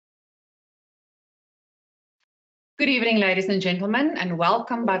Good evening, ladies and gentlemen, and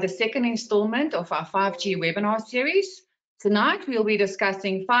welcome by the second installment of our 5G webinar series. Tonight, we'll be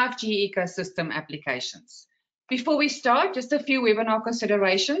discussing 5G ecosystem applications. Before we start, just a few webinar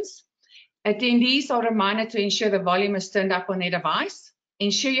considerations. Attendees are reminded to ensure the volume is turned up on their device.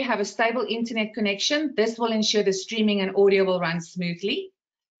 Ensure you have a stable internet connection. This will ensure the streaming and audio will run smoothly.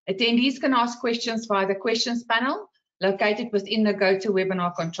 Attendees can ask questions via the questions panel located within the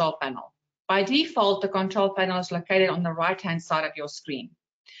GoToWebinar control panel. By default, the control panel is located on the right-hand side of your screen.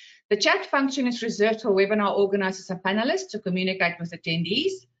 The chat function is reserved for webinar organizers and panelists to communicate with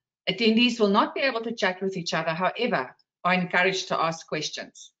attendees. Attendees will not be able to chat with each other, however, are encouraged to ask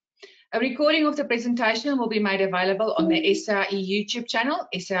questions. A recording of the presentation will be made available on the SAIEE YouTube channel,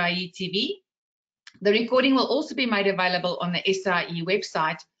 SAIEE TV. The recording will also be made available on the SAIEE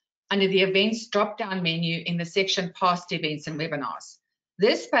website under the Events drop-down menu in the section Past Events and Webinars.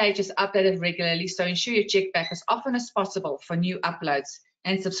 This page is updated regularly, so ensure you check back as often as possible for new uploads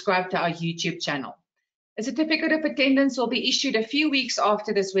and subscribe to our YouTube channel. A certificate of attendance will be issued a few weeks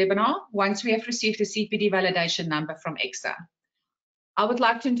after this webinar once we have received a CPD validation number from EXA. I would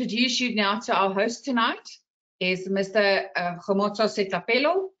like to introduce you now to our host tonight, is Mr. Kgomotso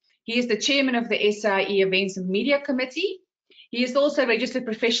Setlhapelo. He is the chairman of the SAIEE Events and Media Committee. He is also a registered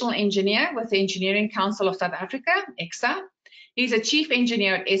professional engineer with the Engineering Council of South Africa, EXA. He's a chief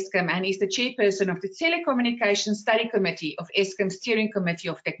engineer at Eskom and he's the chairperson of the Telecommunications Study Committee of Eskom's Steering Committee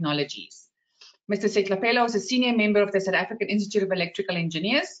of Technologies. Mr. Setlhapelo is a senior member of the South African Institute of Electrical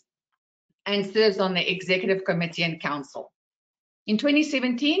Engineers and serves on the Executive Committee and Council. In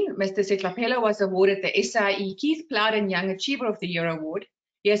 2017, Mr. Setlhapelo was awarded the SAIEE Keith Plowden Young Achiever of the Year Award.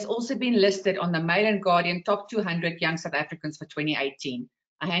 He has also been listed on the Mail and Guardian Top 200 Young South Africans for 2018.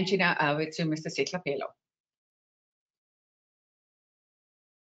 I hand you now over to Mr. Setlhapelo.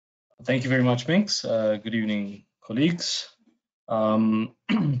 Thank you very much, Minx. Good evening, colleagues. Welcome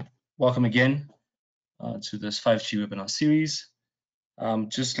again to this 5G webinar series.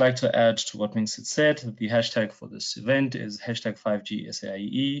 Just like to add to what Minx had said, the hashtag for this event is hashtag 5G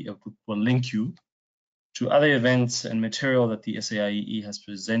SAIEE. It will link you to other events and material that the SAIEE has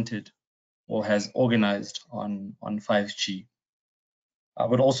presented or has organized on 5G. I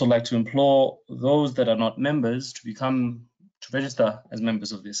would also like to implore those that are not members to register as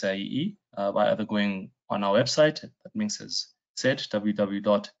members of the SAIEE by either going on our website, that Minx has said,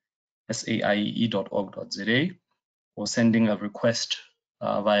 www.saiee.org.za, or sending a request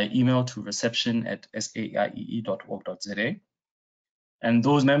via email to reception@saiee.org.za. And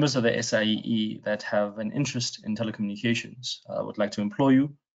those members of the SAIEE that have an interest in telecommunications, I would like to implore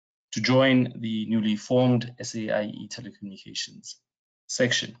you to join the newly formed SAIEE Telecommunications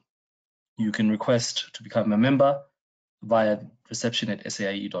section. You can request to become a member via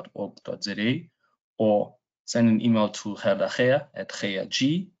reception@saiee.org.za or send an email to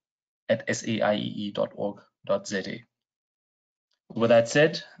gerdaghea@saiee.org.za. With that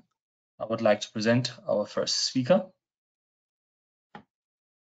said, I would like to present our first speaker.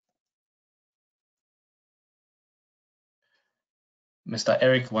 Mr.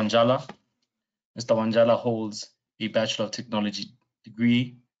 Erik Wanjala. Mr. Wanjala holds a Bachelor of Technology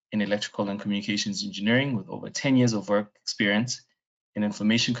degree in Electrical and Communications Engineering with over 10 years of work experience in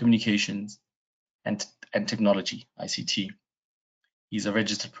Information Communications and Technology, ICT. He's a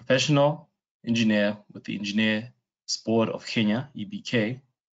registered professional engineer with the Engineers Board of Kenya, EBK,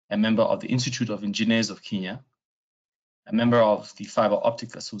 a member of the Institute of Engineers of Kenya, a member of the Fiber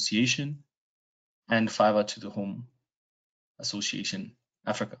Optic Association and Fiber to the Home Association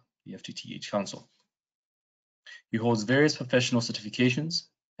Africa, the FTTH Council. He holds various professional certifications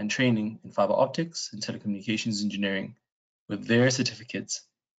and training in fiber optics and telecommunications engineering with various certificates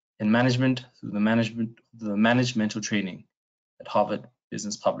in management through the managemental training at Harvard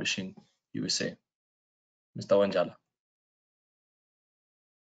Business Publishing, USA. Mr. Wanjala.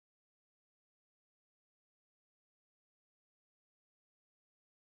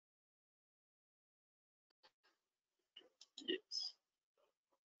 Yes.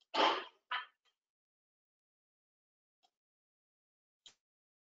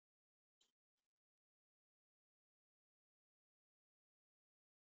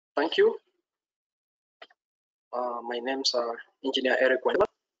 Thank you. My name's Engineer Erik Wanjala,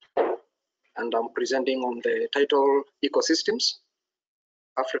 and I'm presenting on the title Ecosystems,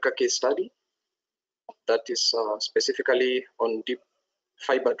 Africa Case Study, that is specifically on deep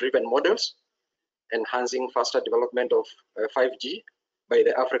fiber-driven models, enhancing faster development of 5G by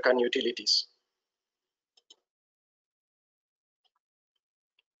the African utilities.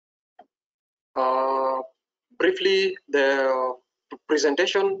 Briefly, the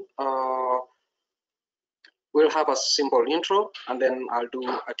presentation We'll have a simple intro, and then I'll do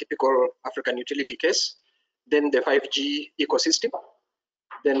a typical African utility case, then the 5G ecosystem,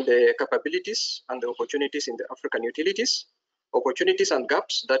 then the capabilities and the opportunities in the African utilities, opportunities and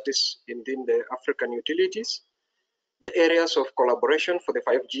gaps that is within the African utilities, the areas of collaboration for the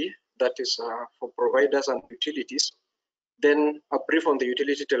 5G that is for providers and utilities, then a brief on the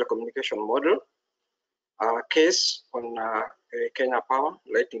utility telecommunication model, a case on Kenya Power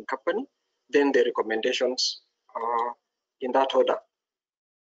Lighting Company, then the recommendations in that order.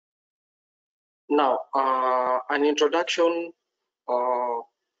 Now, an introduction.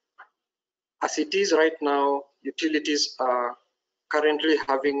 As it is right now, utilities are currently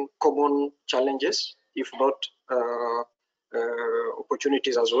having common challenges, if not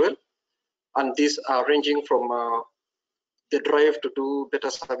opportunities as well. And these are ranging from the drive to do better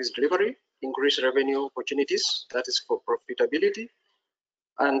service delivery, increase revenue opportunities, that is for profitability,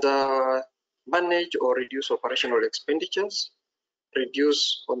 and manage or reduce operational expenditures,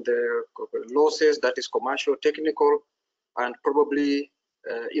 reduce on the losses, that is commercial, technical, and probably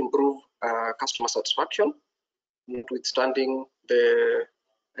improve customer satisfaction, notwithstanding the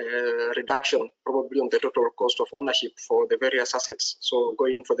reduction probably on the total cost of ownership for the various assets. So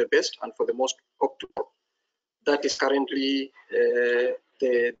going for the best and for the most optimal. That is currently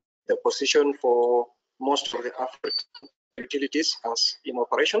the position for most of the African utilities as in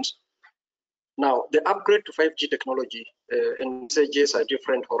operations. Now, the upgrade to 5G technology envisages a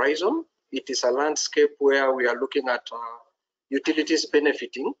different horizon. It is a landscape where we are looking at utilities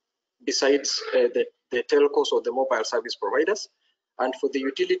benefiting besides the telcos or the mobile service providers. And for the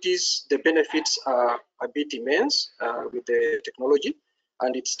utilities, the benefits are a bit immense with the technology.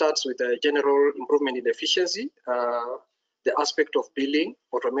 And it starts with a general improvement in efficiency, the aspect of billing,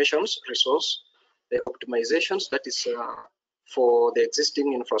 automations, resource optimizations, that is for the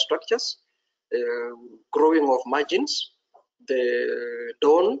existing infrastructures, growing of margins, the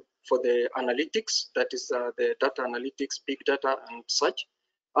dawn for the analytics, that is the data analytics, big data and such,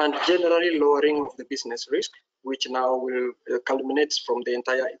 and generally lowering of the business risk, which now will culminate from the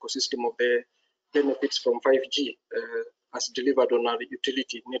entire ecosystem of the benefits from 5G as delivered on our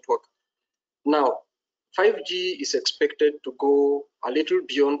utility network. Now, 5G is expected to go a little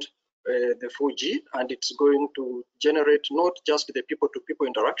beyond the 4G, and it's going to generate not just the people-to-people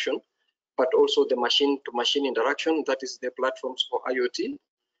interaction, but also the machine-to-machine interaction, that is the platforms for IoT.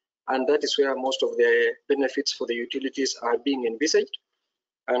 And that is where most of the benefits for the utilities are being envisaged.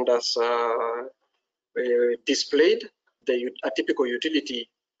 And as displayed, a typical utility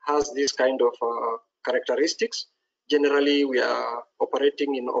has this kind of characteristics. Generally, we are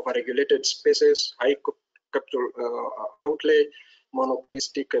operating in overregulated spaces, high capital outlay,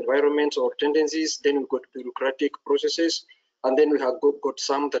 monopolistic environments or tendencies. Then we've got bureaucratic processes. And then we have got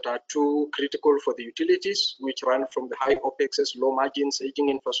some that are too critical for the utilities, which run from the high OPEXs, low margins, aging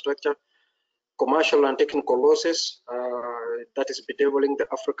infrastructure, commercial and technical losses that is bedeviling the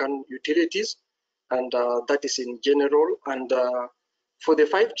African utilities. And that is in general. And for the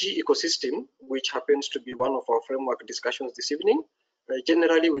 5G ecosystem, which happens to be one of our framework discussions this evening,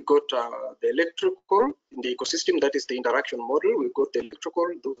 generally we got the electrical in the ecosystem, that is the interaction model. We've got the electrical,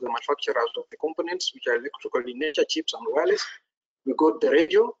 those are the manufacturers of the components, which are electrical in nature, chips and wireless. We got the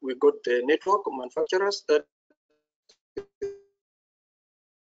radio, we got the network manufacturers that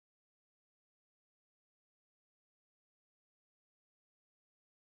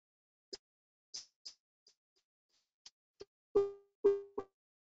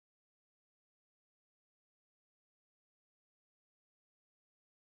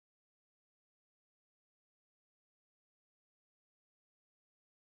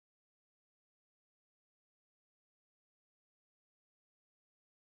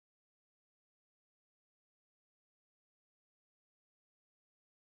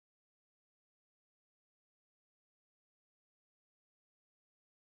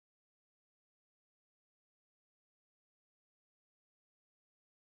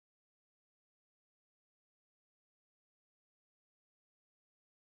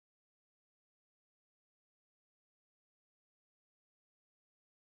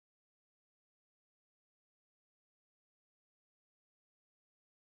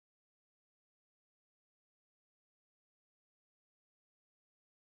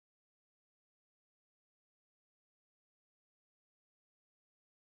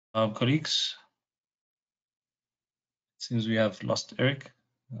Colleagues, it seems we have lost Erik.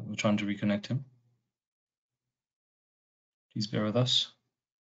 We're trying to reconnect him. Please bear with us.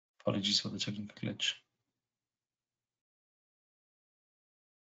 Apologies for the technical glitch.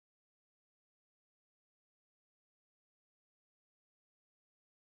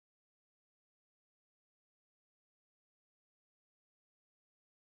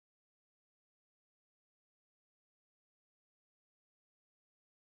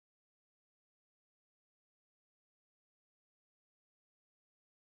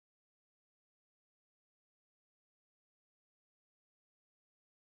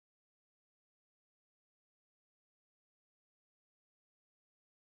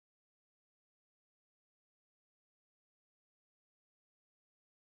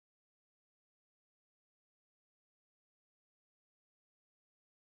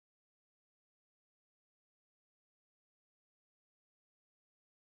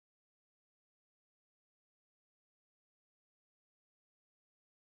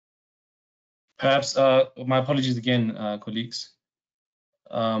 Perhaps, my apologies again, colleagues.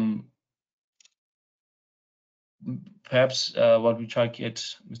 Perhaps while we try to get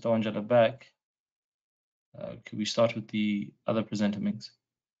Mr. Wanjala back, could we start with the other presenter, Mings?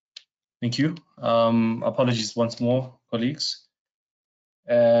 Thank you. Apologies once more, colleagues.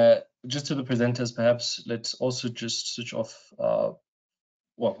 Just to the presenters, perhaps let's also just switch off.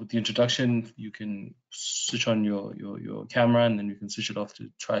 Well, with the introduction, you can switch on your camera and then you can switch it off to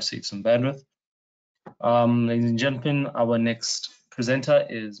try to save some bandwidth. Ladies and gentlemen, our next presenter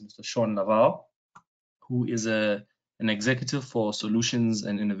is Mr. Sean Laval, who is an executive for solutions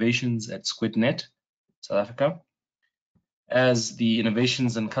and innovations at SquidNet, South Africa. As the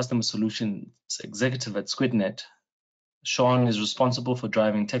innovations and customer solutions executive at SquidNet, Sean is responsible for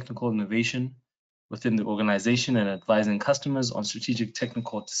driving technical innovation within the organization and advising customers on strategic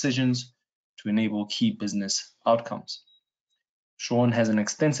technical decisions to enable key business outcomes. Sean has an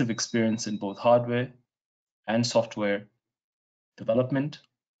extensive experience in both hardware and software development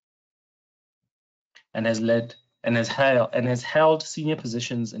and has held senior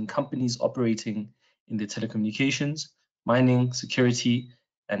positions in companies operating in the telecommunications, mining, security,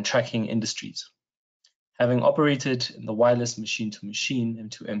 and tracking industries. Having operated in the wireless machine-to-machine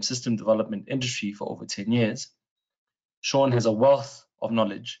M2M system development industry for over 10 years, Sean has a wealth of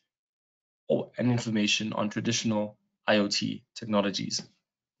knowledge and information on traditional IoT technologies.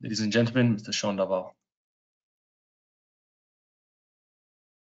 Ladies and gentlemen, Mr. Sean Laval.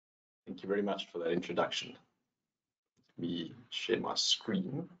 Thank you very much for that introduction. Let me share my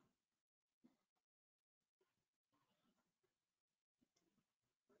screen.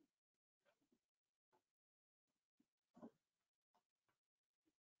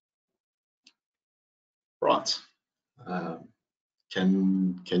 Right.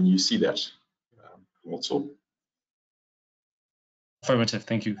 Can you see that? Also. Affirmative.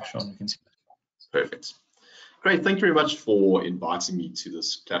 Thank you, Sean. You can see that. Perfect. Great. Thank you very much for inviting me to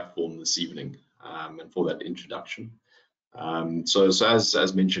this platform this evening and for that introduction. So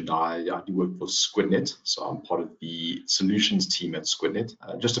as mentioned, I do work for SquidNet. So I'm part of the solutions team at SquidNet.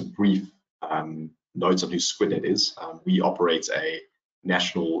 Just a brief note on who SquidNet is. We operate a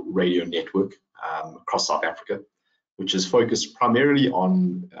national radio network across South Africa, which is focused primarily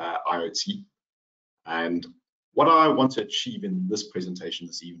on IoT. And what I want to achieve in this presentation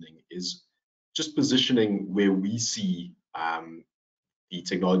this evening is just positioning where we see the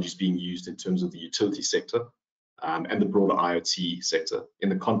technologies being used in terms of the utility sector and the broader IoT sector in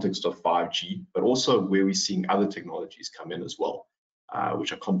the context of 5G, but also where we're seeing other technologies come in as well,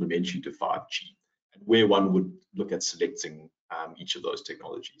 which are complementary to 5G, and where one would look at selecting each of those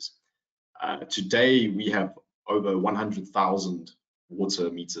technologies. Today, we have over 100,000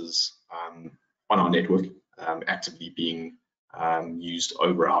 water meters on our network actively being used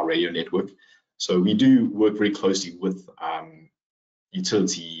over our radio network. So we do work very closely with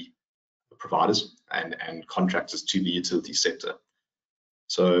utility providers and contractors to the utility sector.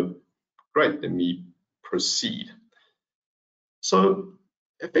 So great, let me proceed. So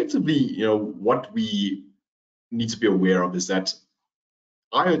effectively, what we need to be aware of is that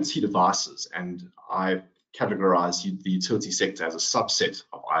IoT devices, and I categorize the utility sector as a subset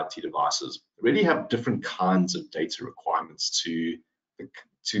of IoT devices, really have different kinds of data requirements to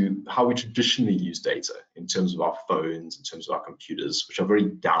how we traditionally use data in terms of our phones, in terms of our computers, which are very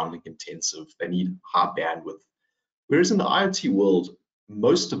downlink intensive. They need high bandwidth. Whereas in the IoT world,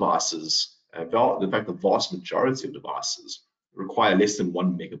 most devices, in fact, the vast majority of devices require less than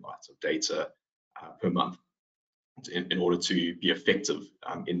 1 megabyte of data per month in order to be effective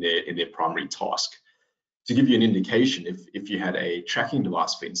in their primary task. To give you an indication, if you had a tracking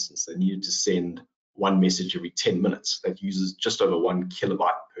device, for instance, that needed to send one message every 10 minutes, that uses just over 1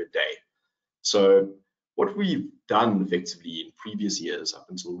 kilobyte per day. So what we've done effectively in previous years, up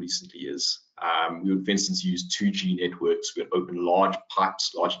until recently, is we would, for instance, use 2G networks. We would open large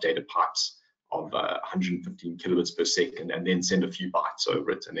pipes, large data pipes of 115 kilobits per second, and then send a few bytes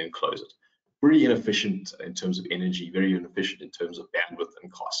over it and then close it. Very inefficient in terms of energy, very inefficient in terms of bandwidth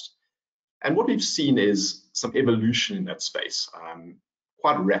and cost. And what we've seen is some evolution in that space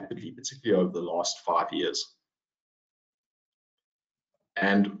quite rapidly, particularly over the last 5 years.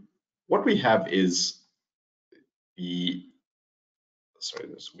 And what we have is sorry,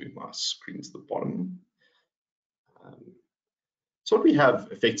 let's move my screen to the bottom. So what we have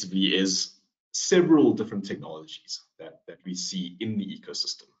effectively is several different technologies that we see in the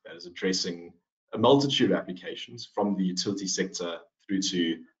ecosystem that is addressing a multitude of applications, from the utility sector through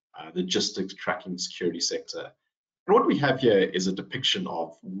to logistics, tracking, security sector. And what we have here is a depiction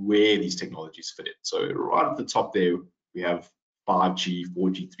of where these technologies fit in. So right at the top there, we have 5G,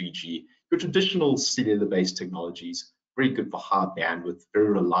 4G, 3G, your traditional cellular-based technologies, very good for high bandwidth, very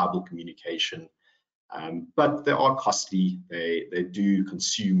reliable communication, but they are costly. They do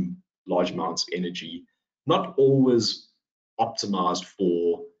consume large amounts of energy, not always optimized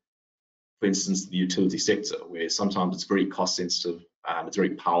for instance, the utility sector, where sometimes it's very cost sensitive, it's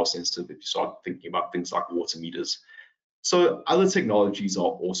very power sensitive if you start thinking about things like water meters. So other technologies are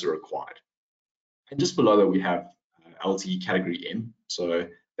also required. And just below that, we have LTE category M. So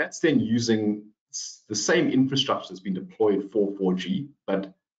that's then using the same infrastructure that's been deployed for 4G,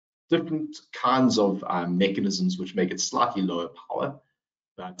 but different kinds of mechanisms which make it slightly lower power,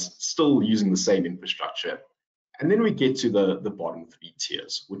 but still using the same infrastructure. And then we get to the bottom three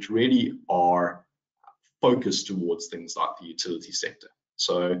tiers, which really are focused towards things like the utility sector.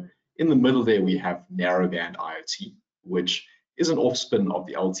 So in the middle there, we have narrowband IoT, which is an offspin of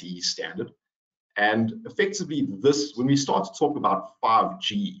the LTE standard. And effectively this, when we start to talk about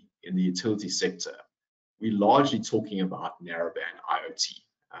 5G in the utility sector, we're largely talking about narrowband IoT.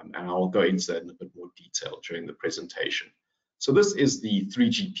 And I'll go into that in a bit more detail during the presentation. So this is the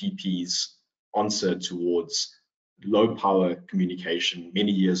 3GPP's answer towards low power communication,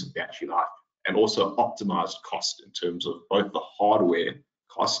 many years of battery life, and also optimized cost in terms of both the hardware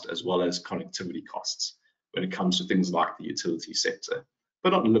cost as well as connectivity costs when it comes to things like the utility sector,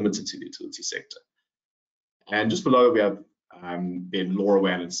 but not limited to the utility sector. And just below we have then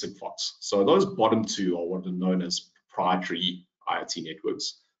LoRaWAN and Sigfox. So those bottom two are what are known as proprietary IoT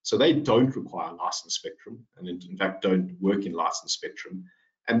networks. So they don't require licensed spectrum, and in fact don't work in licensed spectrum.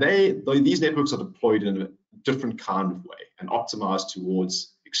 And these networks are deployed in a different kind of way and optimized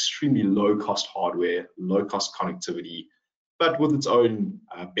towards extremely low cost hardware, low cost connectivity, but with its own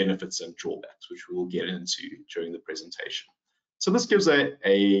benefits and drawbacks, which we'll get into during the presentation. So this gives a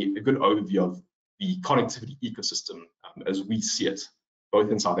good overview of the connectivity ecosystem as we see it,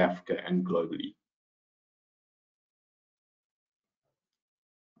 both in South Africa and globally.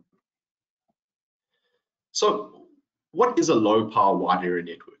 So what is a low power wide area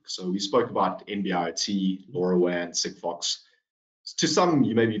network? So we spoke about NB-IoT, LoRaWAN, Sigfox. To some,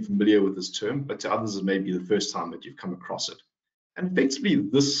 you may be familiar with this term, but to others, it may be the first time that you've come across it. And effectively,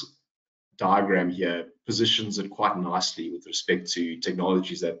 this diagram here positions it quite nicely with respect to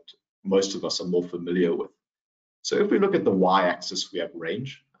technologies that most of us are more familiar with. So if we look at the y-axis, we have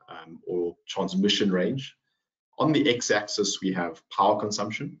range or transmission range. On the x-axis, we have power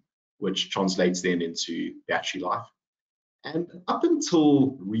consumption, which translates then into battery life. And up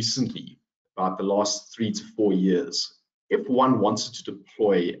until recently, about the last 3 to 4 years, if one wanted to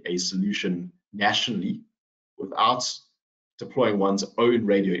deploy a solution nationally without deploying one's own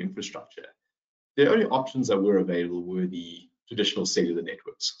radio infrastructure, the only options that were available were the traditional cellular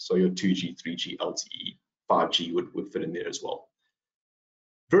networks. So your 2G, 3G, LTE, 5G would fit in there as well.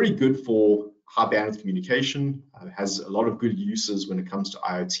 Very good for high bandwidth communication, has a lot of good uses when it comes to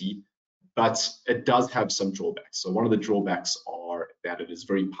IoT, but it does have some drawbacks. So one of the drawbacks are that it is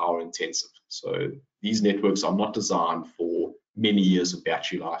very power intensive. So these networks are not designed for many years of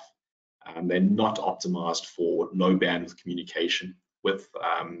battery life. They're not optimized for low bandwidth communication with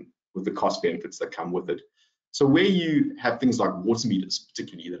the cost benefits that come with it. So where you have things like water meters,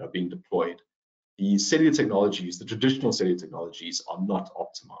 particularly, that are being deployed, the cellular technologies, the traditional cellular technologies, are not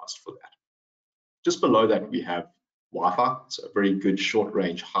optimized for that. Just below that, we have Wi-Fi, so a very good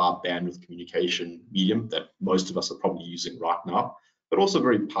short-range, high bandwidth communication medium that most of us are probably using right now, but also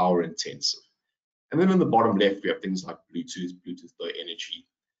very power intensive. And then in the bottom left, we have things like Bluetooth, Bluetooth Low Energy.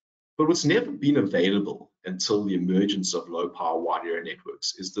 But what's never been available until the emergence of low power wide area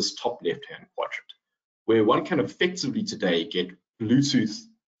networks is this top left-hand quadrant, where one can effectively today get Bluetooth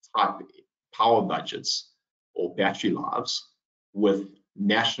type power budgets or battery lives with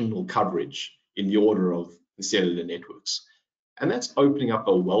national coverage in the order of the cellular networks. And that's opening up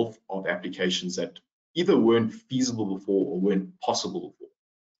a wealth of applications that either weren't feasible before or weren't possible before.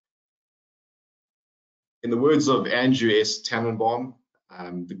 In the words of Andrew S. Tannenbaum,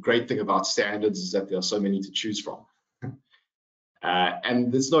 the great thing about standards is that there are so many to choose from.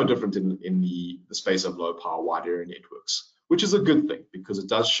 And it's no different in the space of low power wide area networks, which is a good thing because it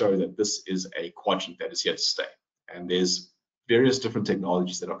does show that this is a quadrant that is here to stay. And there's various different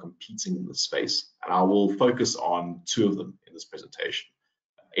technologies that are competing in this space. And I will focus on 2 of them in this presentation.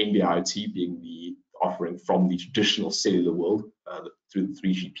 NB-IoT being the offering from the traditional cellular world through the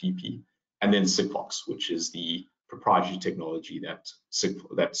 3GPP, and then Sigfox, which is the proprietary technology that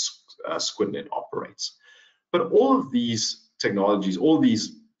SquidNet operates. But all of these technologies, all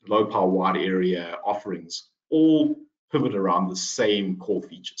these low power wide area offerings, all pivot around the same core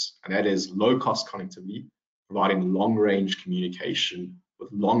features, and that is low cost connectivity providing long-range communication with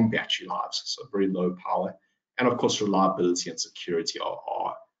long battery lives, so very low power. And of course, reliability and security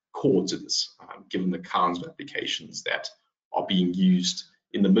are core to this, given the kinds of applications that are being used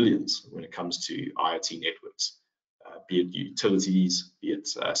in the millions when it comes to IoT networks, be it utilities, be it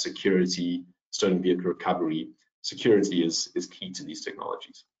security, stolen vehicle recovery. Security is key to these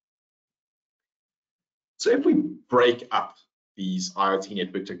technologies. So if we break up these IoT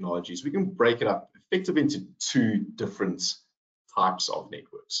network technologies, we can break it up effectively into two different types of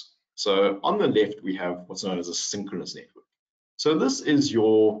networks. So on the left, we have what's known as a synchronous network. So this is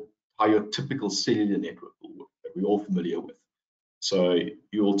how your typical cellular network will work, that we're all familiar with. So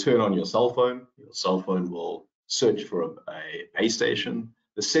you will turn on your cell phone will search for a base station.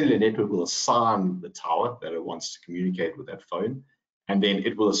 The cellular network will assign the tower that it wants to communicate with that phone, and then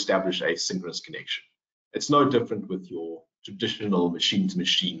it will establish a synchronous connection. It's no different with your traditional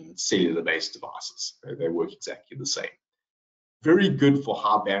machine-to-machine cellular-based devices. They work exactly the same. Very good for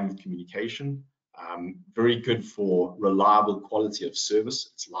high bandwidth communication, very good for reliable quality of service.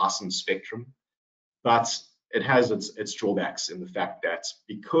 It's licensed spectrum, but it has its drawbacks in the fact that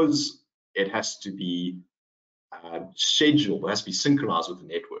because it has to be scheduled, it has to be synchronized with the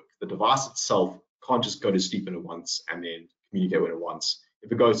network, the device itself can't just go to sleep when it wants and then communicate when it wants.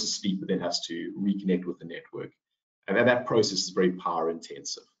 If it goes to sleep, it then has to reconnect with the network. And that process is very power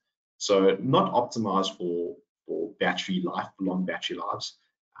intensive. So not optimized for battery life, long battery lives.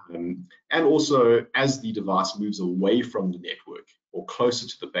 And also, as the device moves away from the network or closer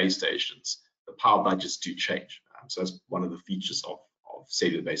to the base stations, the power budgets do change. So that's one of the features of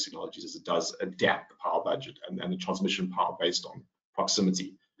cellular-based technologies, is it does adapt the power budget and the transmission power based on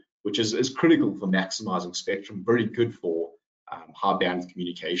proximity, which is critical for maximizing spectrum, very good for high bandwidth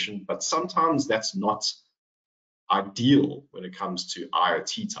communication, but sometimes that's not ideal when it comes to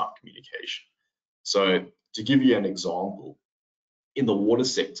IoT type communication. So to give you an example, in the water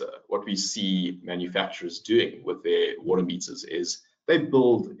sector, what we see manufacturers doing with their water meters is they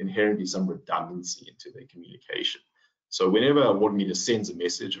build inherently some redundancy into their communication. So whenever a water meter sends a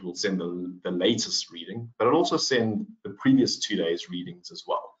message, it will send the latest reading, but it'll also send the previous 2 days readings as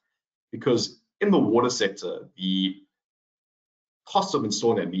well. Because in the water sector, the cost of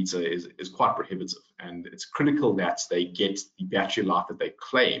installing a meter is quite prohibitive, and it's critical that they get the battery life that they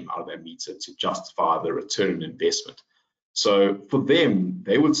claim out of that meter to justify the return on investment. So for them,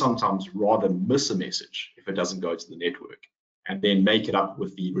 they would sometimes rather miss a message if it doesn't go to the network, and then make it up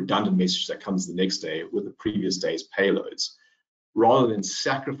with the redundant message that comes the next day with the previous day's payloads, rather than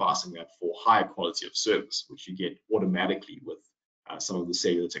sacrificing that for higher quality of service, which you get automatically with some of the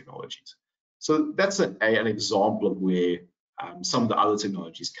cellular technologies. So that's an example of where some of the other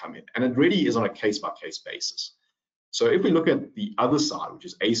technologies come in, and it really is on a case-by-case basis. So if we look at the other side, which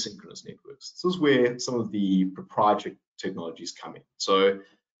is asynchronous networks, this is where some of the proprietary technologies come in. So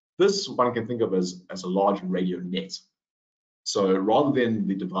this one can think of as a large radio net. So rather than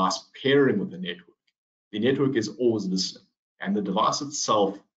the device pairing with the network is always listening, and the device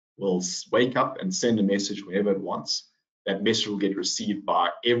itself will wake up and send a message whenever it wants. That message will get received by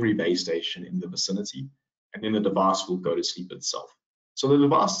every base station in the vicinity, and then the device will go to sleep itself. So the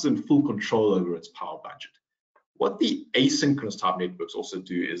device is in full control over its power budget. What the asynchronous type networks also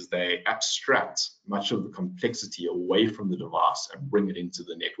do is they abstract much of the complexity away from the device and bring it into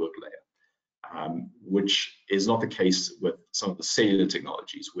the network layer, which is not the case with some of the cellular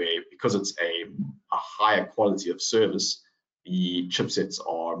technologies, where because it's a higher quality of service, the chipsets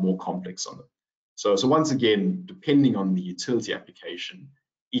are more complex on them. So once again, depending on the utility application,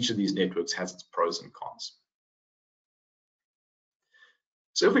 each of these networks has its pros and cons.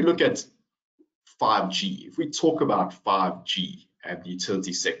 So if we look at 5G, if we talk about 5G and the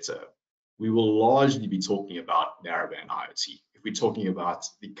utility sector, we will largely be talking about narrowband IoT. If we're talking about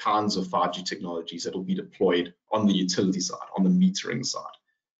the kinds of 5G technologies that will be deployed on the utility side, on the metering side.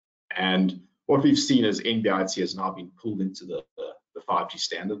 And what we've seen is NB-IoT has now been pulled into the 5G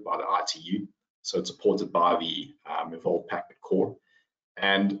standard by the ITU. So it's supported by the Evolved Packet Core.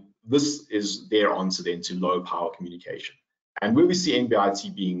 And this is their answer then to low power communication. And where we see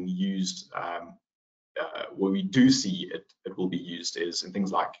NB-IoT being used, where we do see it will be used is in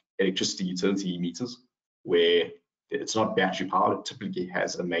things like electricity utility meters, where it's not battery powered, it typically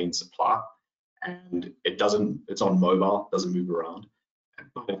has a main supply, and it's on mobile, doesn't move around,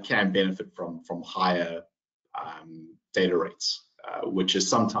 but it can benefit from higher data rates, which is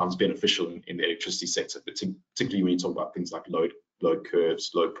sometimes beneficial in the electricity sector, particularly when you talk about things like load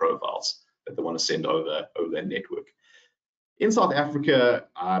curves, load profiles that they want to send over their network. In South Africa,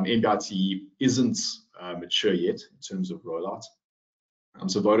 NB-IoT isn't mature yet in terms of rollout.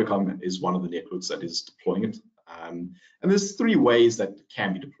 So Vodacom is one of the networks that is deploying it. And there's three ways that it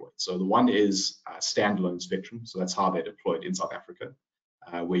can be deployed. So the one is standalone spectrum. So that's how they deploy it in South Africa,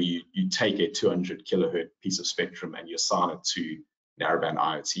 where you take a 200 kilohertz piece of spectrum and you assign it to narrowband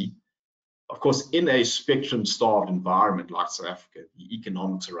IoT. Of course, in a spectrum-starved environment like South Africa, the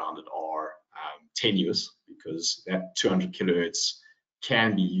economics around it are tenuous, because that 200 kilohertz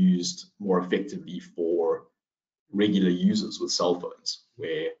can be used more effectively for regular users with cell phones,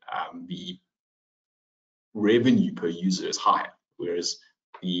 where the revenue per user is higher, whereas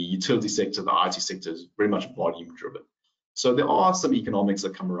the utility sector, the IT sector, is very much volume driven. So there are some economics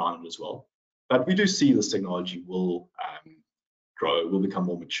that come around it as well, but we do see this technology will grow, will become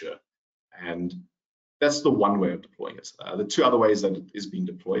more mature, and that's the one way of deploying it. The two other ways that it is being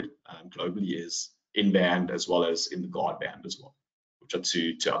deployed globally is in band as well as in the guard band as well, which are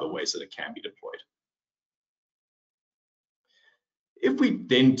two other ways that it can be deployed. If we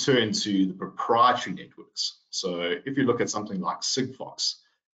then turn to the proprietary networks, so if you look at something like Sigfox,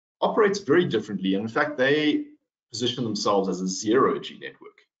 operates very differently, and in fact they position themselves as a 0G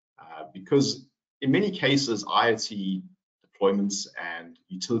network, because in many cases IoT deployments and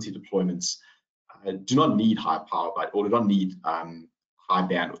utility deployments do not need high power, or do not need high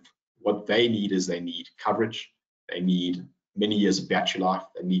bandwidth. What they need is they need coverage, they need many years of battery life,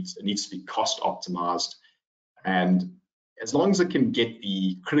 it needs to be cost optimized, and as long as it can get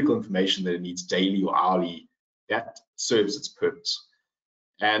the critical information that it needs daily or hourly, that serves its purpose.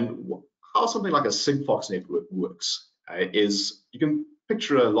 And how something like a Sigfox network works is you can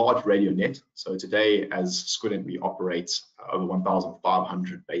picture a large radio net. So today, as Squident, we operate over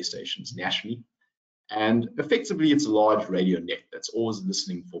 1,500 base stations nationally. And effectively, it's a large radio net that's always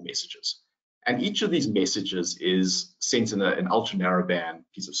listening for messages. And each of these messages is sent in an ultra narrowband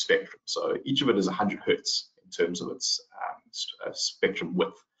piece of spectrum. So each of it is 100 hertz in terms of its spectrum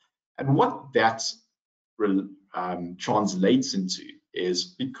width. And what that translates into is,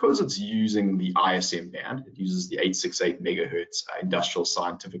 because it's using the ISM band, it uses the 868 megahertz industrial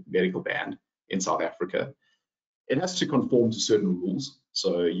scientific medical band in South Africa, it has to conform to certain rules.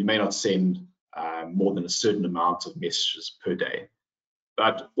 So you may not send more than a certain amount of messages per day.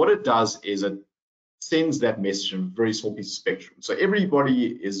 But what it does is it sends that message in a very small piece of spectrum. So everybody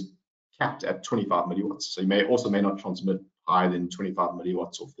is capped at 25 milliwatts. So you may not transmit higher than 25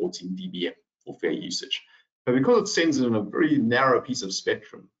 milliwatts or 14 dBm for fair usage. But because it sends it in a very narrow piece of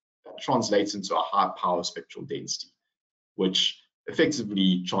spectrum, that translates into a high power spectral density, which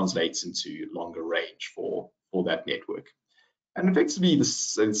effectively translates into longer range for that network. And effectively, the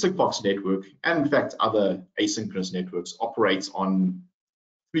Sigfox network, and in fact other asynchronous networks, operates on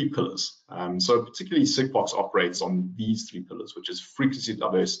three pillars. So particularly Sigfox operates on these three pillars, which is frequency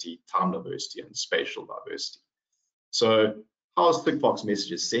diversity, time diversity, and spatial diversity. So how a Sigfox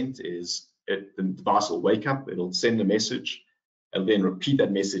message is sent is the device will wake up, it'll send a message, and then repeat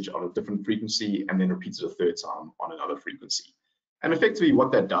that message on a different frequency, and then repeat it a third time on another frequency. And effectively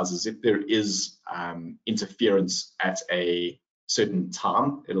what that does is, if there is interference at a certain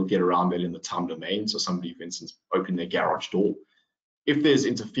time, it'll get around that in the time domain. So somebody, for instance, opening their garage door. If there's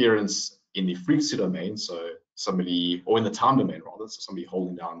interference in the frequency domain, so somebody, or in the time domain rather, so somebody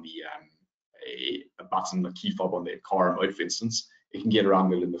holding down a button, a key fob on their car remote, for instance, it can get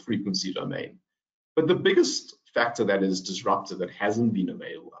around it in the frequency domain. But the biggest factor that is disruptive that hasn't been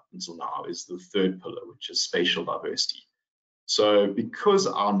available up until now is the third pillar, which is spatial diversity. So because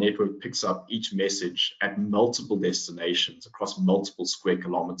our network picks up each message at multiple destinations across multiple square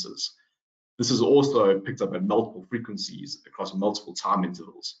kilometers, this is also picked up at multiple frequencies across multiple time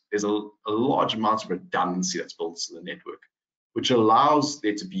intervals. There's a large amount of redundancy that's built into the network, which allows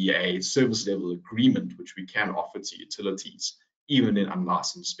there to be a service level agreement which we can offer to utilities, even in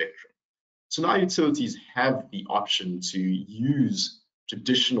unlicensed spectrum. So now utilities have the option to use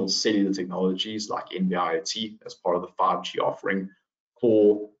traditional cellular technologies like NB-IoT as part of the 5G offering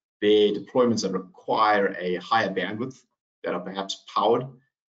for their deployments that require a higher bandwidth, that are perhaps powered.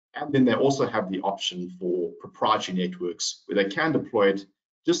 And then they also have the option for proprietary networks where they can deploy it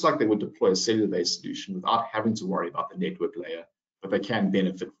just like they would deploy a cellular-based solution without having to worry about the network layer, but they can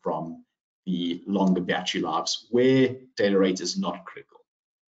benefit from the longer battery lives where data rate is not critical.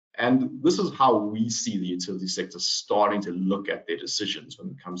 And this is how we see the utility sector starting to look at their decisions when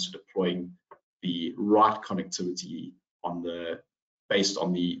it comes to deploying the right connectivity based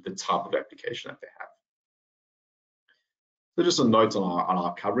on the type of application that they have. So just a note on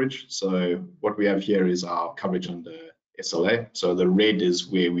our coverage. So what we have here is our coverage under SLA. So the red is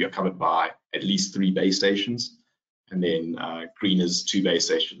where we are covered by at least 3 base stations, and then green is 2 base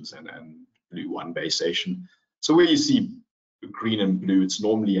stations, and blue 1 base station. So where you see green and blue, it's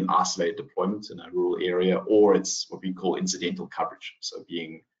normally an isolated deployment in a rural area, or it's what we call incidental coverage. So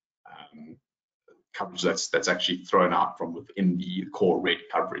being coverage that's actually thrown out from within the core red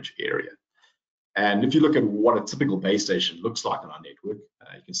coverage area. And if you look at what a typical base station looks like on our network,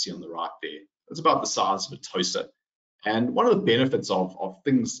 you can see on the right there, it's about the size of a toaster. And one of the benefits of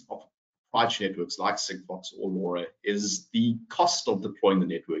proprietary networks like Sigfox or LoRa is the cost of deploying the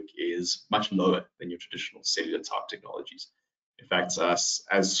network is much lower than your traditional cellular type technologies. In fact, as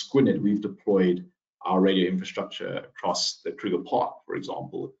SquidNet, we've deployed our radio infrastructure across the Kruger Park, for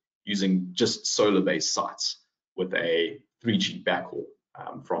example, using just solar-based sites with a 3G backhaul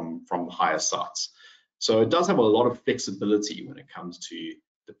from higher sites. So it does have a lot of flexibility when it comes to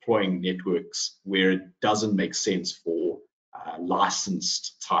deploying networks where it doesn't make sense for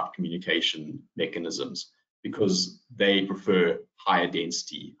licensed type communication mechanisms, because they prefer higher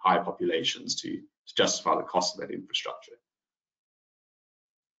density, higher populations to justify the cost of that infrastructure.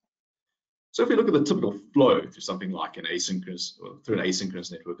 So if we look at the typical flow through something like an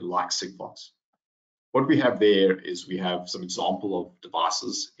asynchronous network like Sigfox, what we have there is we have some example of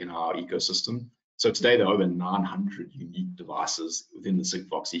devices in our ecosystem. So today there are over 900 unique devices within the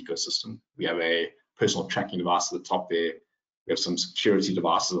Sigfox ecosystem. We have a personal tracking device at the top there. We have some security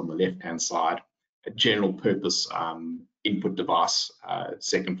devices on the left-hand side, a general purpose input device,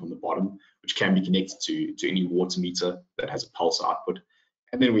 second from the bottom, which can be connected to any water meter that has a pulse output.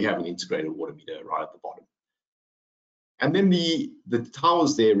 And then we have an integrated water meter right at the bottom. And then the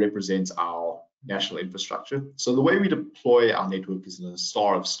towers there represent our national infrastructure. So the way we deploy our network is in a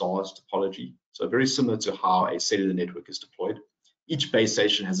star of stars topology. So very similar to how a cellular network is deployed. Each base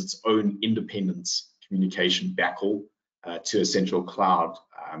station has its own independent communication backhaul to a central cloud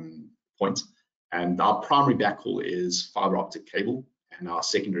point. And our primary backhaul is fiber optic cable, and our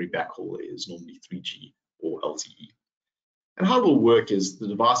secondary backhaul is normally 3G or LTE. And how it will work is the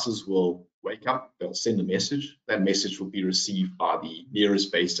devices will wake up, they'll send a message. That message will be received by the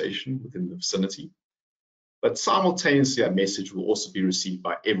nearest base station within the vicinity. But simultaneously, that message will also be received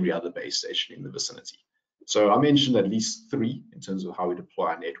by every other base station in the vicinity. So I mentioned at least 3 in terms of how we deploy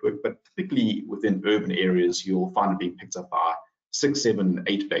our network, but typically within urban areas, you'll find it being picked up by 6, 7,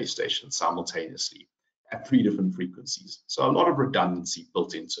 8 base stations simultaneously at 3 different frequencies. So a lot of redundancy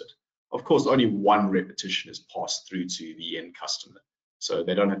built into it. Of course, only one repetition is passed through to the end customer, so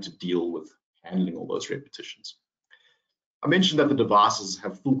they don't have to deal with handling all those repetitions. I mentioned that the devices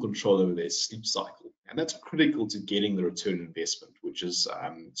have full control over their sleep cycle, and that's critical to getting the return on investment, which is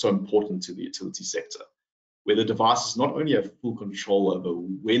so important to the utility sector, where the devices not only have full control over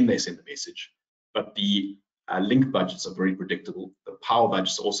when they send the message, but the link budgets are very predictable. The power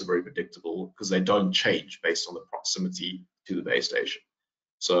budgets are also very predictable because they don't change based on the proximity to the base station.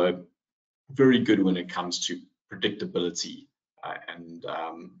 So very good when it comes to predictability and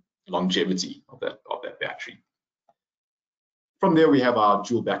longevity of that battery. From there, we have our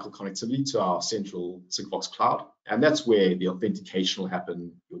dual backhaul connectivity to our central Sigfox cloud, and that's where the authentication will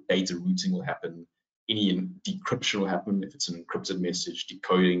happen, your data routing will happen, any decryption will happen if it's an encrypted message,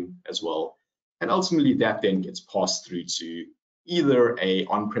 decoding as well, and ultimately that then gets passed through to either a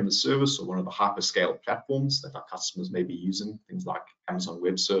on-premise service or one of the hyperscale platforms that our customers may be using, things like Amazon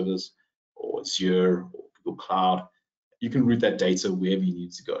Web Service or Azure or Google Cloud. You can route that data wherever you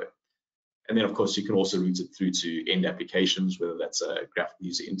need to go. And then, of course, you can also route it through to end applications, whether that's a graphical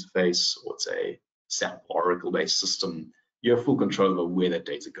user interface or it's a SAP Oracle-based system. You have full control over where that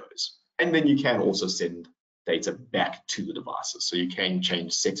data goes. And then you can also send data back to the devices. So you can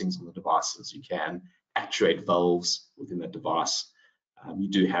change settings on the devices. You can actuate valves within that device. You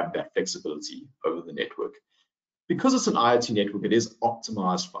do have that flexibility over the network. Because it's an IoT network, it is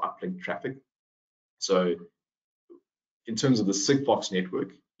optimized for uplink traffic. So in terms of the Sigfox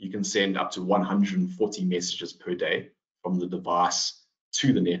network, you can send up to 140 messages per day from the device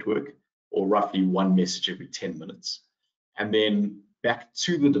to the network, or roughly 1 message every 10 minutes. And then back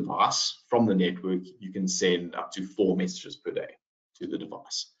to the device from the network, you can send up to 4 messages per day to the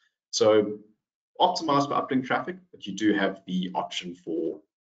device. So optimized for uplink traffic, but you do have the option for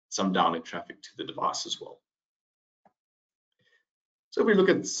some downlink traffic to the device as well. So if we look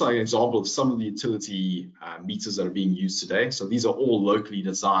at an example of some of the utility meters that are being used today, so these are all locally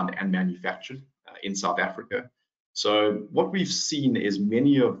designed and manufactured in South Africa. So what we've seen is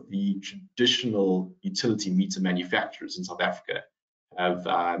many of the traditional utility meter manufacturers in South Africa have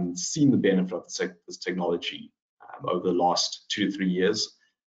seen the benefit of this technology over the last 2 to 3 years,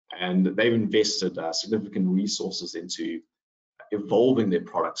 and they've invested significant resources into evolving their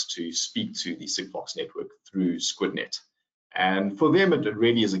products to speak to the Sigfox network through SquidNet. And for them, it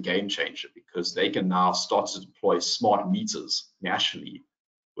really is a game changer because they can now start to deploy smart meters nationally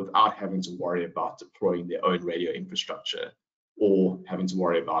without having to worry about deploying their own radio infrastructure or having to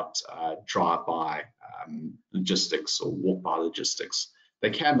worry about drive-by logistics or walk-by logistics. They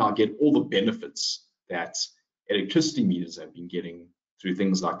can now get all the benefits that electricity meters have been getting through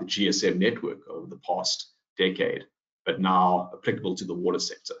things like the GSM network over the past decade, but now applicable to the water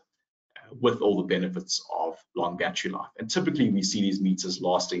sector with all the benefits of long battery life. And typically we see these meters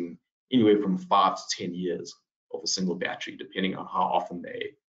lasting anywhere from 5 to 10 years of a single battery, depending on how often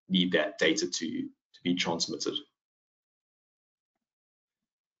they need that data to be transmitted.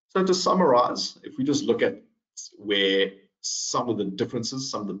 So to summarize, if we just look at where some of the differences,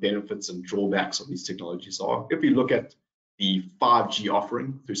 some of the benefits and drawbacks of these technologies are, if we look at the 5G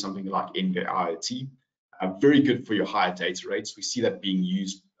offering through something like NV IoT, very good for your higher data rates. We see that being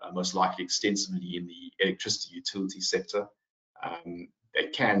used most likely extensively in the electricity utility sector. They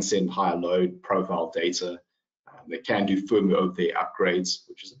can send higher load profile data. They can do firmware over the upgrades,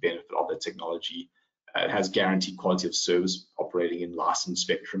 which is a benefit of the technology. It has guaranteed quality of service operating in licensed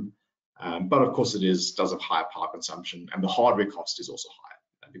spectrum. But of course it does have higher power consumption, and the hardware cost is also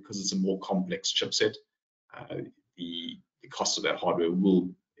higher. Because it's a more complex chipset, the cost of that hardware will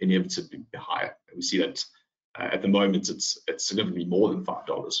inevitably be higher. And we see that at the moment it's significantly more than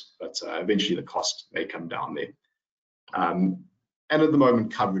 $5, but eventually the cost may come down there. And at the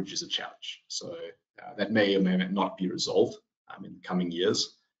moment, coverage is a challenge. So that may or may not be resolved in the coming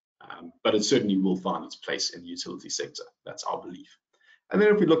years, but it certainly will find its place in the utility sector. That's our belief. And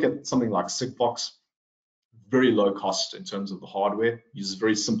then if we look at something like Sigfox, very low cost in terms of the hardware, uses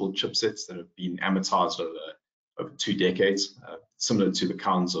very simple chipsets that have been amortized over 2 decades, similar to the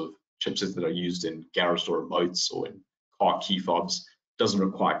kinds of chipsets that are used in garage door remotes or in car key fobs. Doesn't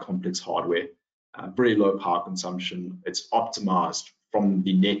require complex hardware, very low power consumption. It's optimized from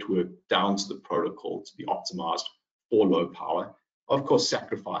the network down to the protocol to be optimized for low power, of course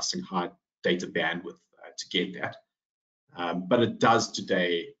sacrificing high data bandwidth to get that. But it does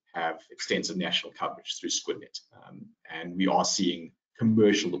today have extensive national coverage through SquidNet, and we are seeing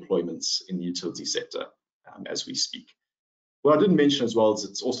commercial deployments in the utility sector as we speak. What I didn't mention as well is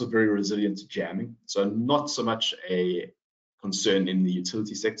it's also very resilient to jamming, so not so much a concern in the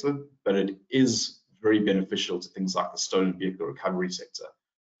utility sector, but it is very beneficial to things like the stolen vehicle recovery sector,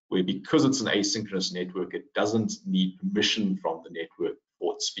 where because it's an asynchronous network, it doesn't need permission from the network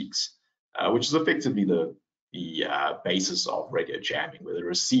before it speaks, which is effectively the basis of radio jamming, where the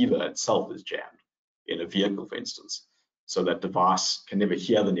receiver itself is jammed in a vehicle, for instance, so that device can never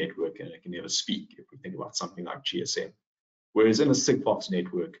hear the network and it can never speak, if we think about something like GSM. Whereas in a Sigfox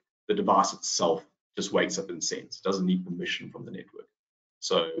network, the device itself just wakes up and sends. It doesn't need permission from the network.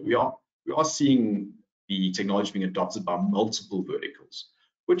 So we are seeing the technology being adopted by multiple verticals,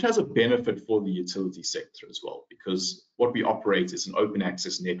 which has a benefit for the utility sector as well, because what we operate is an open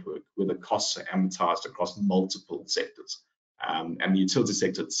access network where the costs are amortized across multiple sectors. And the utility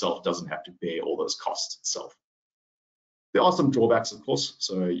sector itself doesn't have to bear all those costs itself. There are some drawbacks, of course.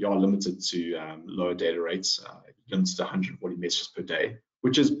 So you are limited to lower data rates, limited to 140 messages per day,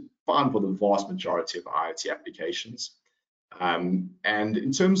 which is fine for the vast majority of IoT applications. And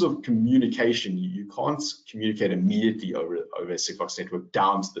in terms of communication, you can't communicate immediately over a Sigfox network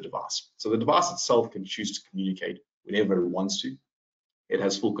down to the device. So the device itself can choose to communicate whenever it wants to. It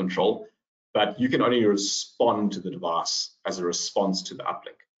has full control, but you can only respond to the device as a response to the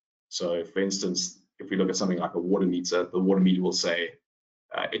uplink. So for instance, if we look at something like a water meter, the water meter will say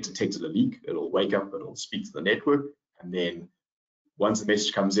it detected a leak. It'll wake up, it'll speak to the network, and then once the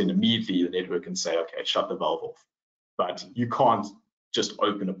message comes in, immediately the network can say, okay, shut the valve off. But you can't just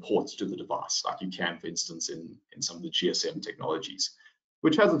open a port to the device like you can, for instance, in some of the GSM technologies,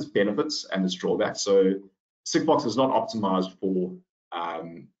 which has its benefits and its drawbacks. So Sigfox is not optimized for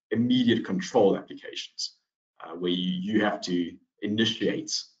immediate control applications, where you have to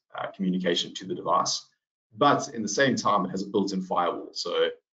initiate communication to the device, but in the same time, it has a built-in firewall. So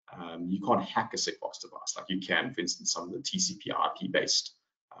you can't hack a Sigfox device like you can, for instance, some of the TCP/IP-based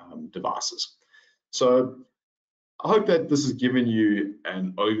devices. So I hope that this has given you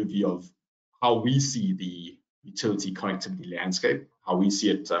an overview of how we see the utility connectivity landscape, how we see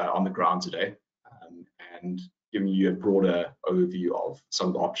it on the ground today, and giving you a broader overview of some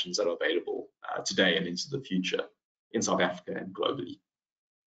of the options that are available today and into the future in South Africa and globally.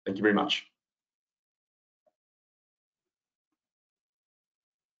 Thank you very much.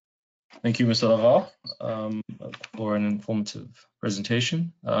 Thank you, Mr. Lavau, for an informative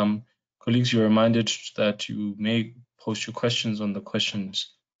presentation. Colleagues, you're reminded that you may post your questions on the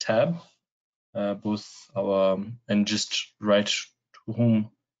questions tab. both our, and just write to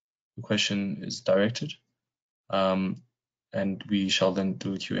whom the question is directed. And we shall then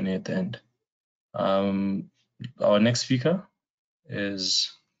do Q&A at the end. Our next speaker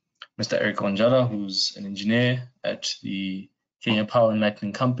is Mr. Erik Wanjala, who's an engineer at the Kenya Power and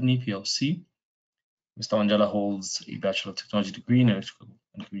Lighting Company, PLC. Mr. Wanjala holds a Bachelor of Technology degree in Electrical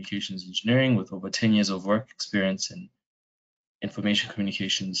and Communications Engineering with over 10 years of work experience in information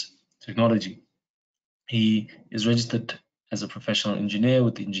communications technology. He is registered as a professional engineer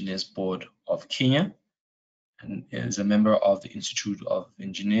with the Engineers Board of Kenya and is a member of the Institute of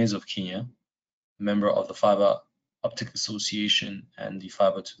Engineers of Kenya, a member of the Fiber Optic Association and the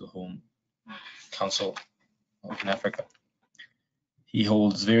Fiber to the Home Council in Africa. He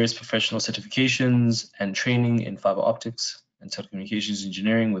holds various professional certifications and training in fiber optics and telecommunications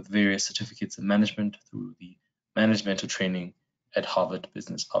engineering with various certificates in management through the Management Training at Harvard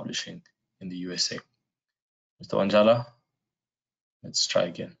Business Publishing in the USA. Mr. Wanjala, let's try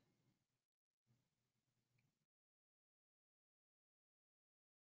again.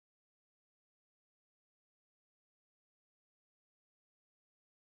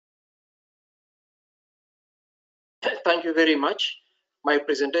 Thank you very much. My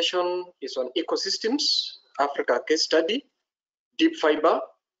presentation is on ecosystems, Africa case study, deep fiber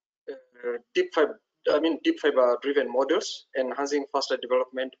driven models, enhancing faster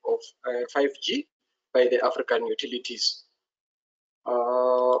development of 5G by the African utilities.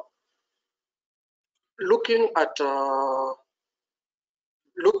 Looking at the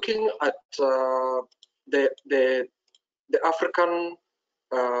African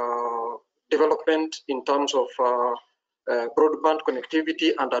development in terms of broadband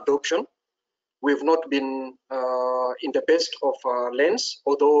connectivity and adoption, we've not been in the best of lanes,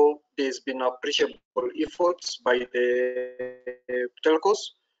 although there's been appreciable efforts by the telcos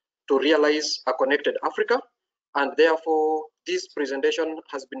to realize a connected Africa. And therefore, this presentation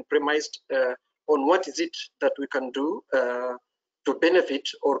has been premised on what is it that we can do to benefit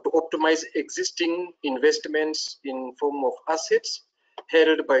or to optimize existing investments in form of assets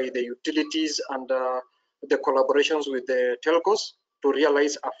held by the utilities and the collaborations with the telcos to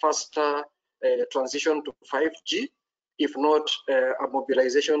realize a faster transition to 5G, if not a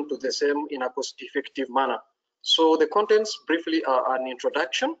mobilization to the same in a cost-effective manner. So the contents briefly are an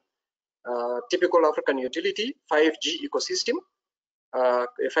introduction, typical African utility, 5G ecosystem,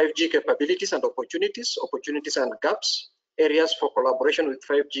 5G capabilities and opportunities and gaps, areas for collaboration with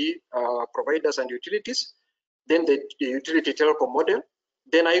 5G providers and utilities, then the utility telecom model.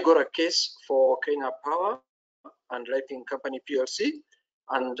 Then I got a case for Kenya Power and Lighting Company PLC,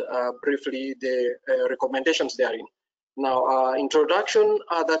 and briefly the recommendations therein. Now, introduction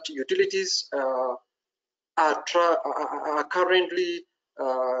are that utilities are currently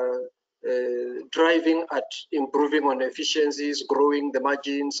driving at improving on efficiencies, growing the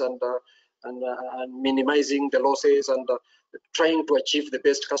margins, and minimizing the losses, and trying to achieve the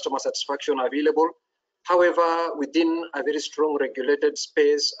best customer satisfaction available. However, within a very strong regulated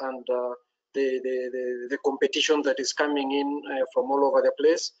space and the competition that is coming in from all over the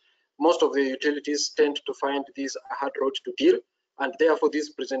place, most of the utilities tend to find this a hard road to deal. And therefore, this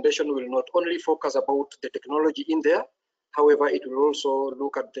presentation will not only focus about the technology in there, however, it will also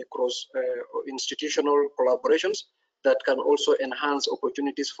look at the cross-institutional collaborations that can also enhance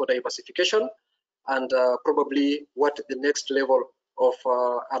opportunities for diversification and probably what the next level of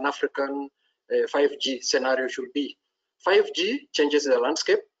an African 5G scenario should be. 5G changes the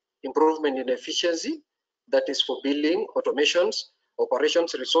landscape, improvement in efficiency, that is for billing, automations,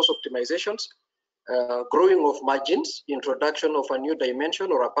 operations, resource optimizations, growing of margins, introduction of a new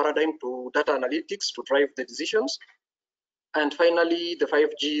dimension or a paradigm to data analytics to drive the decisions. And finally, the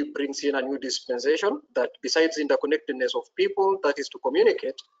 5G brings in a new dispensation that besides interconnectedness of people, that is to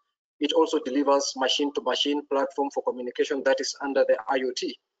communicate, it also delivers machine-to-machine platform for communication that is under the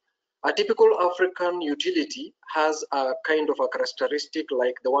IoT. A typical African utility has a kind of a characteristic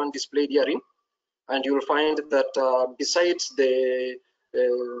like the one displayed herein, and you'll find that besides the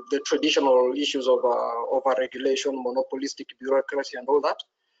traditional issues of over-regulation, monopolistic bureaucracy and all that,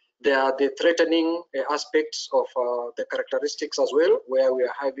 there are the threatening aspects of the characteristics as well, where we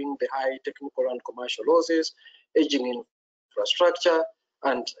are having the high technical and commercial losses, aging infrastructure,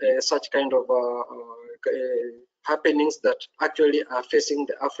 and such kind of happenings that actually are facing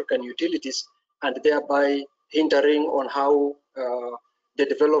the African utilities and thereby hindering on how the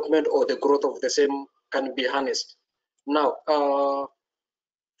development or the growth of the same can be harnessed. Now,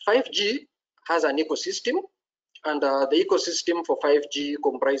 5G has an ecosystem, and the ecosystem for 5G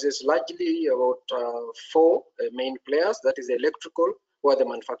comprises largely about 4 main players, that is electrical, who are the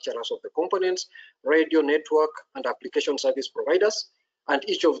manufacturers of the components, radio network and application service providers, and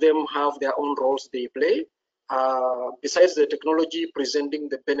each of them have their own roles they play. Besides the technology presenting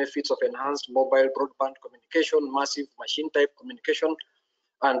the benefits of enhanced mobile broadband communication, massive machine type communication,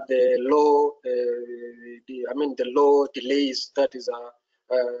 and the low, the low delays, that is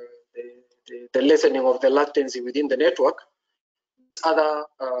the lessening of the latency within the network. Other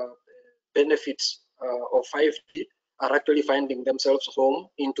benefits of 5G are actually finding themselves home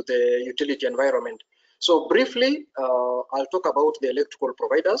into the utility environment. So briefly, I'll talk about the electrical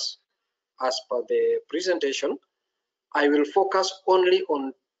providers. As per the presentation, I will focus only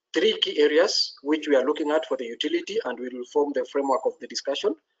on 3 key areas which we are looking at for the utility, and we will form the framework of the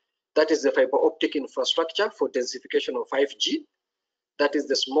discussion. That is the fiber optic infrastructure for densification of 5G. That is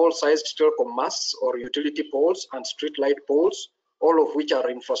the small-sized telecom masts or utility poles and street light poles, all of which are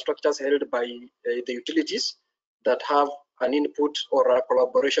infrastructures held by the utilities that have an input or a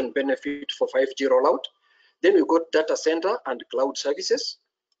collaboration benefit for 5G rollout. Then we got data center and cloud services.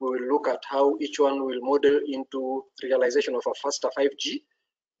 We will look at how each one will model into realization of a faster 5G.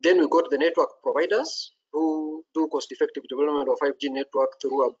 Then we got the network providers who do cost-effective development of 5G network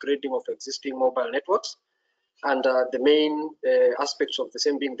through upgrading of existing mobile networks. And the main aspects of the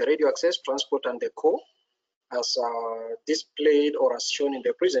same being the radio access, transport, and the core, as displayed or as shown in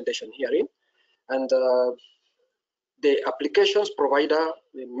the presentation herein. And the applications provider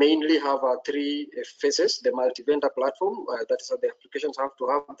mainly have 3 phases. The multi-vendor platform, that's how the applications have to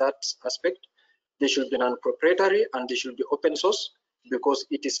have that aspect. They should be non-proprietary and they should be open source, because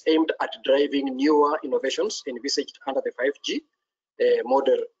it is aimed at driving newer innovations envisaged under the 5G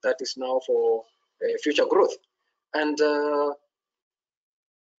model that is now for future growth. And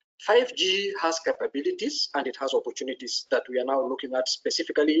 5G has capabilities and it has opportunities that we are now looking at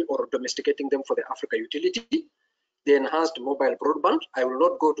specifically or domesticating them for the Africa utility. The enhanced mobile broadband, I will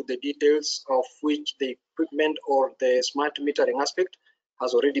not go to the details of which the equipment or the smart metering aspect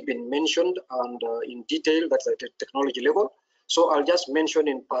has already been mentioned and in detail, that's at the technology level. So I'll just mention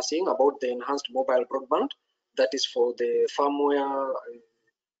in passing about the enhanced mobile broadband, that is for the firmware,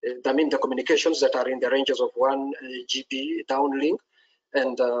 the communications that are in the ranges of 1 GB downlink,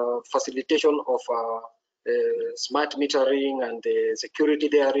 and facilitation of smart metering and the security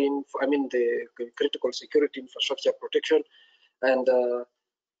therein, the critical security infrastructure protection, and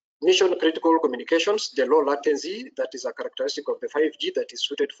mission critical communications, the low latency, that is a characteristic of the 5G that is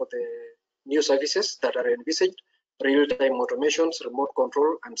suited for the new services that are envisaged, real-time automations, remote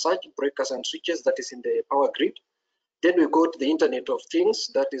control, and such, breakers and switches, that is in the power grid. Then we go to the Internet of Things,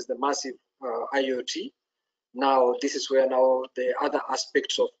 that is the massive IoT. Now, this is where now the other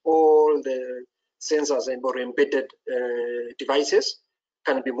aspects of all the sensors and or embedded devices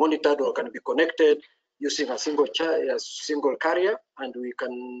can be monitored or can be connected using a single carrier, and we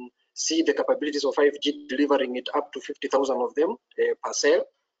can see the capabilities of 5G delivering it up to 50,000 of them per cell,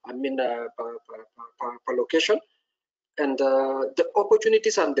 per location. And the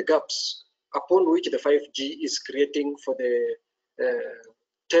opportunities and the gaps upon which the 5G is creating for the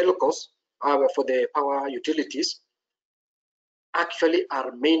telcos, for the power utilities, actually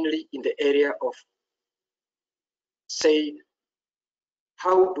are mainly in the area of, say,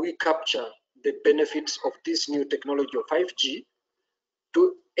 how do we capture the benefits of this new technology of 5G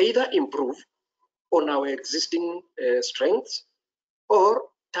to either improve on our existing strengths or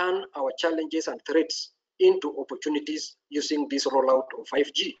turn our challenges and threats into opportunities using this rollout of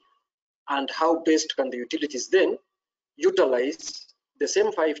 5G, and how best can the utilities then utilize the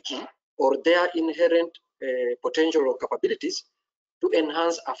same 5G or their inherent potential or capabilities to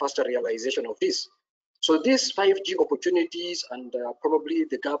enhance a faster realization of this. So these 5G opportunities and probably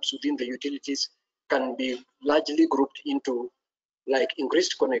the gaps within the utilities can be largely grouped into like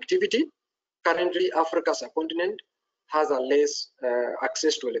increased connectivity. Currently, Africa as a continent has a less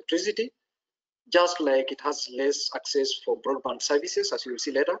access to electricity, just like it has less access for broadband services, as you will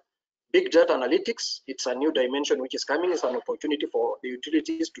see later. Big data analytics, it's a new dimension which is coming. It's an opportunity for the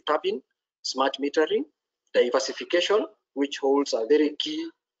utilities to tap in. Smart metering, diversification, which holds a very key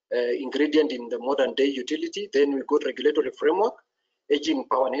ingredient in the modern day utility. Then we got regulatory framework, aging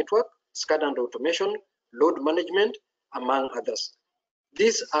power network, SCADA and automation, load management, among others.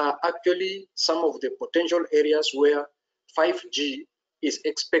 These are actually some of the potential areas where 5G is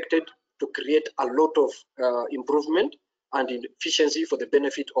expected to create a lot of improvement and efficiency for the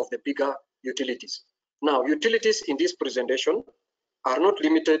benefit of the bigger utilities. Now, utilities in this presentation are not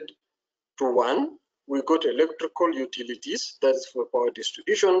limited to one. We got electrical utilities, that's for power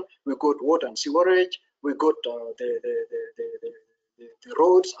distribution. We got water and sewerage. We got the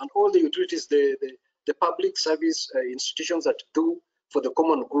roads and all the utilities, the public service institutions that do for the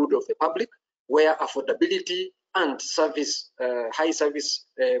common good of the public, where affordability and service, high service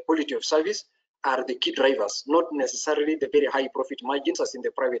quality of service are the key drivers, not necessarily the very high profit margins as in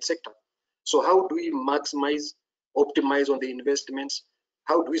the private sector. So how do we maximize, optimize on the investments?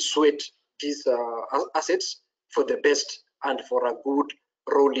 How do we sweat these assets for the best and for a good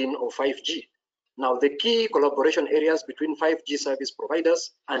rolling of 5G? Now, the key collaboration areas between 5G service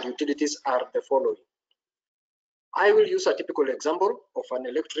providers and utilities are the following. I will use a typical example of an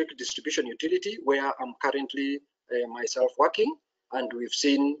electric distribution utility where I'm currently myself working, and we've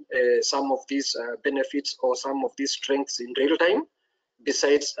seen some of these benefits or some of these strengths in real time.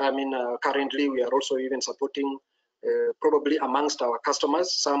 Besides, currently we are also even supporting probably amongst our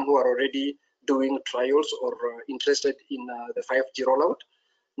customers, some who are already doing trials or interested in the 5G rollout.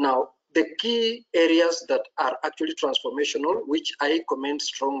 Now, the key areas that are actually transformational, which I commend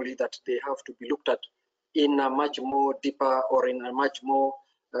strongly that they have to be looked at in a much more deeper or in a much more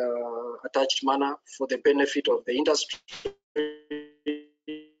attached manner for the benefit of the industry,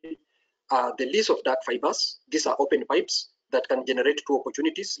 the lease of dark fibers. These are open pipes that can generate two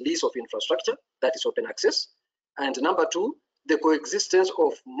opportunities: lease of infrastructure, that is open access, and number two, the coexistence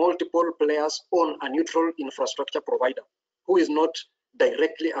of multiple players on a neutral infrastructure provider who is not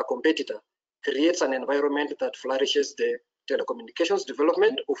directly a competitor, creates an environment that flourishes the telecommunications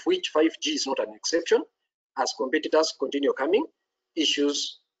development, of which 5G is not an exception. As competitors continue coming,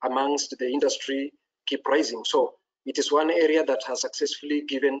 issues amongst the industry keep rising. So it is one area that has successfully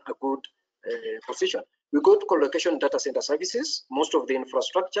given a good position. We go to co-location data center services. Most of the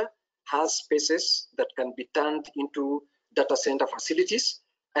infrastructure has spaces that can be turned into data center facilities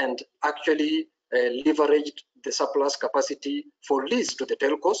and actually leveraged the surplus capacity for lease to the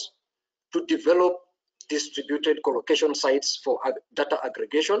telcos to develop distributed co-location sites for data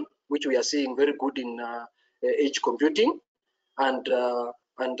aggregation, which we are seeing very good in edge computing, and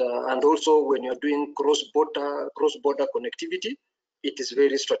also when you're doing cross-border connectivity, it is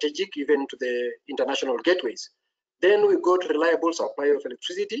very strategic even to the international gateways. Then we got reliable supply of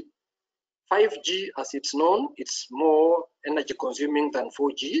electricity. 5G, as it's known, it's more energy consuming than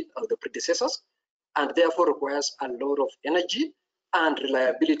 4G, the predecessors, and therefore requires a lot of energy and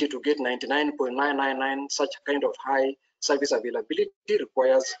reliability. To get 99.999 such kind of high service availability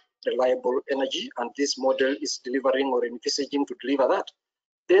requires reliable energy, and this model is delivering or envisaging to deliver that.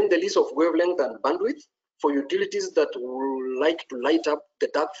 Then the lease of wavelength and bandwidth for utilities that would like to light up the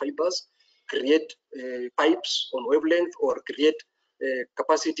dark fibers, create pipes on wavelength or create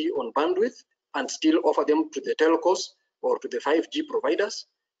capacity on bandwidth and still offer them to the telcos or to the 5G providers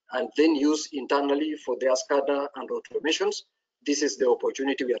and then use internally for their SCADA and automations. This is the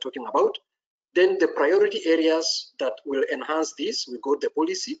opportunity we are talking about. Then the priority areas that will enhance this, we got the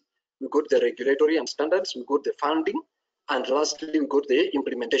policy, we got the regulatory and standards, we got the funding, and lastly, we got the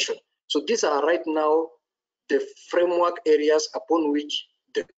implementation. So these are right now the framework areas upon which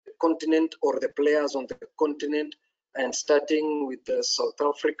the continent or the players on the continent, and starting with South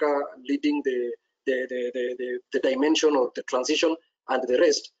Africa leading the dimension of the transition and the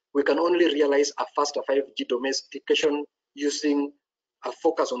rest, we can only realize a faster 5G domestication using a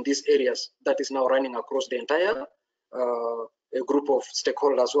focus on these areas that is now running across the entire group of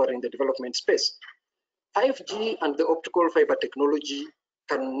stakeholders who are in the development space. 5G and the optical fiber technology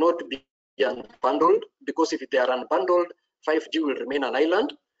cannot be unbundled, because if they are unbundled, 5G will remain an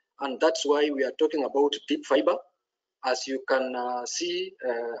island, and that's why we are talking about deep fiber. As you can see,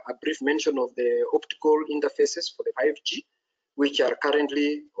 a brief mention of the optical interfaces for the 5G, which are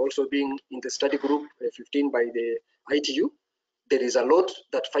currently also being in the study group 15 by the ITU. There is a lot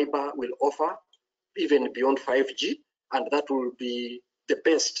that fiber will offer even beyond 5G, and that will be the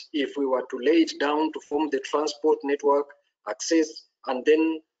best if we were to lay it down to form the transport network access and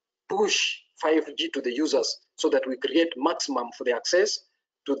then push 5G to the users so that we create maximum for the access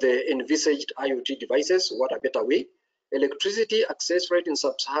to the envisaged IoT devices. What a better way. Electricity access rate in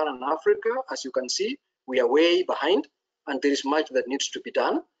sub-Saharan Africa, as you can see, we are way behind, and there is much that needs to be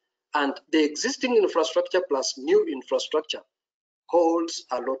done. And the existing infrastructure plus new infrastructure holds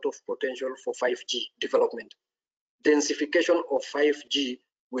a lot of potential for 5G development. Densification of 5G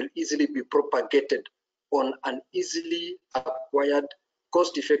will easily be propagated on an easily acquired,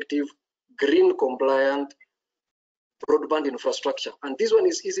 cost-effective, green compliant broadband infrastructure. And this one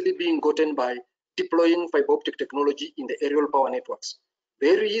is easily being gotten by deploying fiber optic technology in the aerial power networks.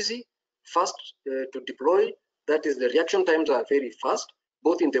 Very easy, fast to deploy. That is, the reaction times are very fast,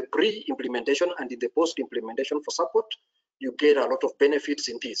 both in the pre-implementation and in the post-implementation for support. You get a lot of benefits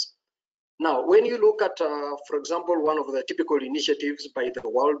in this. Now, when you look at, for example, one of the typical initiatives by the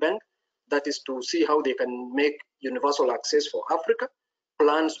World Bank, that is to see how they can make universal access for Africa.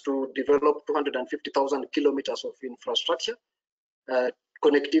 plans to develop 250,000 kilometers of infrastructure,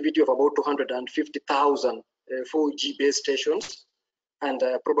 connectivity of about 250,000 4G base stations, and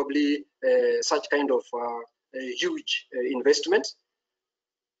probably such kind of huge investments.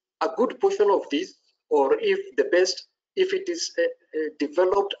 A good portion of this, or if it is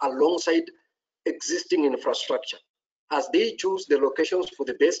developed alongside existing infrastructure, as they choose the locations for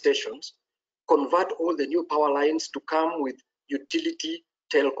the base stations, convert all the new power lines to come with utility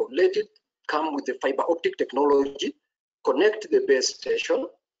telco. Let it come with the fiber optic technology, connect the base station,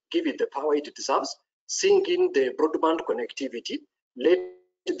 give it the power it deserves, sink in the broadband connectivity, let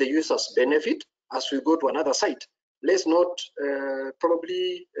the users benefit as we go to another site. Let's not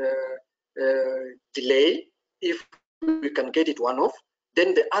probably delay. If we can get it one-off,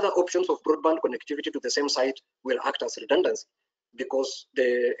 then the other options of broadband connectivity to the same site will act as redundancy, because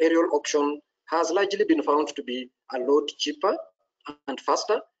the aerial option has largely been found to be a lot cheaper and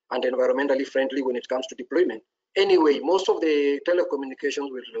faster and environmentally friendly when it comes to deployment. Anyway, most of the telecommunications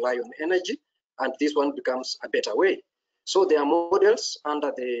will rely on energy, and this one becomes a better way. So there are models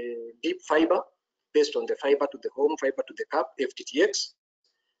under the deep fiber, based on the fiber to the home, fiber to the cap, FTTX,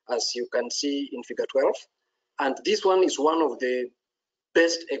 as you can see in figure 12. And this one is one of the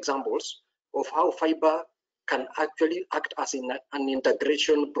best examples of how fiber can actually act as an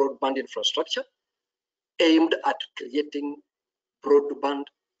integration broadband infrastructure aimed at creating broadband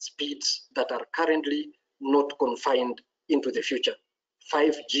speeds that are currently not confined into the future.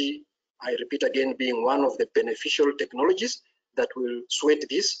 5G, I repeat again, being one of the beneficial technologies that will sweat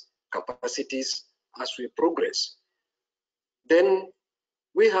these capacities as we progress. Then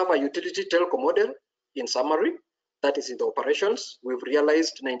we have a utility telco model. In summary, that is in the operations. We've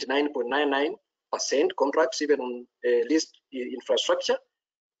realized 99.99% contracts, even on leased infrastructure.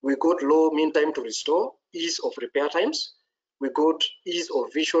 We got low mean time to restore, ease of repair times. We got ease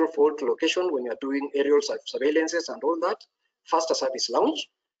of visual fault location when you're doing aerial surveillances and all that. Faster service launch.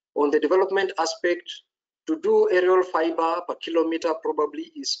 On the development aspect, to do aerial fiber per kilometer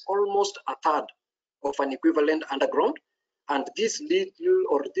probably is almost a third of an equivalent underground. And these little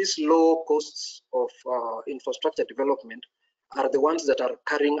or these low costs of infrastructure development are the ones that are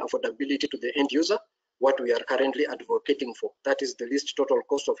carrying affordability to the end user, what we are currently advocating for. That is the least total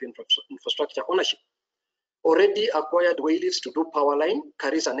cost of infrastructure ownership. Already acquired waylifts to do power line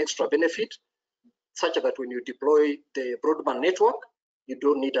carries an extra benefit, such that when you deploy the broadband network, you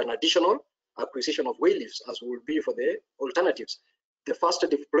don't need an additional acquisition of waylifts, as will be for the alternatives. The faster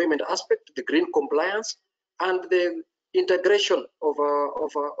deployment aspect, the green compliance, and the integration of a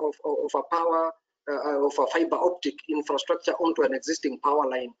fiber optic infrastructure onto an existing power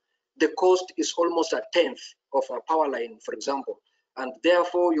line. The cost is almost a tenth of a power line, for example, and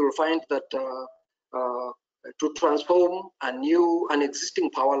therefore you'll find that to transform an existing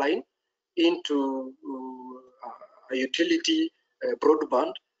power line into a utility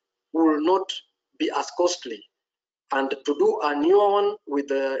broadband will not be as costly. And to do a newer one with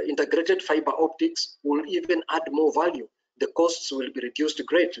the integrated fiber optics will even add more value. The costs will be reduced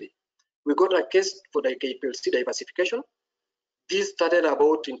greatly. We got a case for the KPLC diversification. This started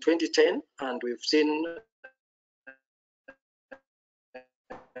about in 2010, and we've seen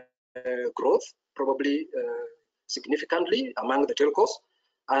growth, probably significantly among the telcos.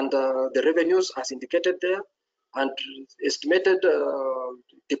 And the revenues, as indicated there, and estimated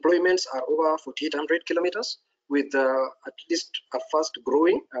deployments are over 4,800 kilometers, with at least a fast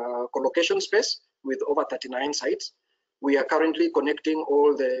growing colocation space with over 39 sites. We are currently connecting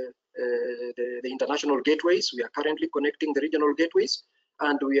all the international gateways. We are currently connecting the regional gateways,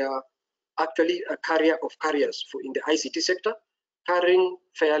 and we are actually a carrier of carriers in the ICT sector, carrying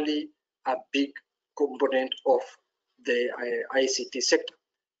fairly a big component of the ICT sector.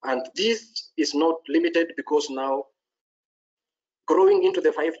 And this is not limited, because now growing into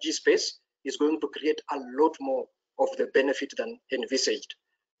the 5G space is going to create a lot more of the benefit than envisaged,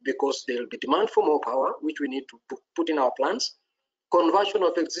 because there will be demand for more power, which we need to put in our plans, conversion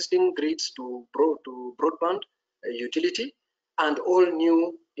of existing grids to broadband utility, and all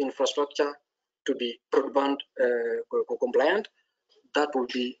new infrastructure to be broadband compliant. That will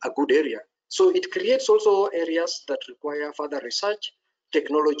be a good area. So it creates also areas that require further research,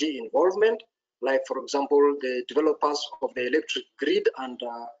 technology involvement, like, for example, the developers of the electric grid and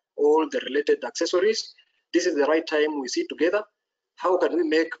all the related accessories. This is the right time we sit together. How can we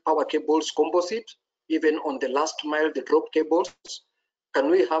make power cables composite, even on the last mile, the drop cables? Can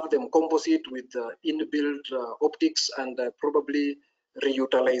we have them composite with inbuilt optics and probably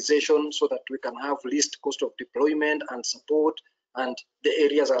reutilization, so that we can have least cost of deployment and support and the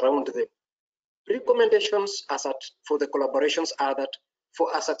areas around them? Recommendations for the collaborations are that For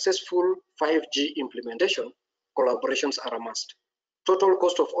a successful 5G implementation, collaborations are a must. Total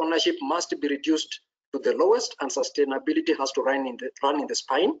cost of ownership must be reduced to the lowest, and sustainability has to run in the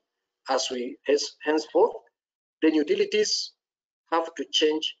spine. Henceforth, then utilities have to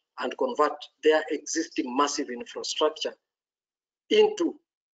change and convert their existing massive infrastructure into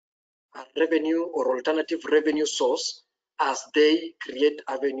a revenue or alternative revenue source as they create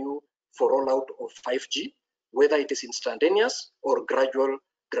avenue for rollout of 5G, whether it is instantaneous or gradual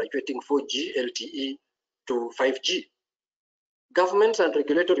graduating 4G LTE to 5G. Governments and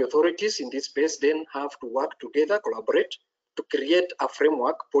regulatory authorities in this space then have to work together, collaborate to create a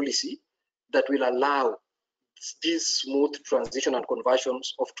framework policy that will allow this smooth transition and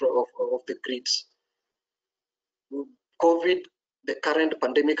conversions of the grids. COVID, the current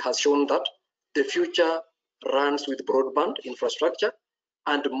pandemic, has shown that the future runs with broadband infrastructure,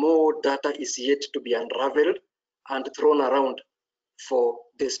 and more data is yet to be unraveled and thrown around for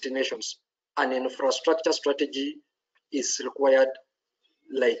destinations. An infrastructure strategy is required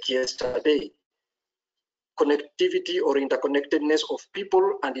like yesterday. Connectivity or interconnectedness of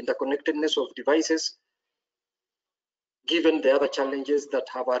people and interconnectedness of devices, given the other challenges that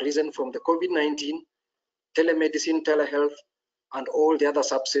have arisen from the COVID-19, telemedicine, telehealth, and all the other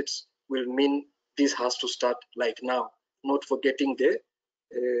subsets, will mean this has to start like now, not forgetting the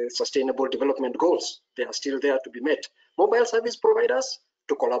sustainable development goals. They are still there to be met. Mobile service providers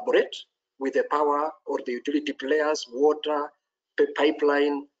to collaborate with the power or the utility players, water,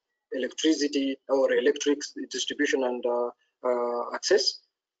 pipeline, electricity or electric distribution and access,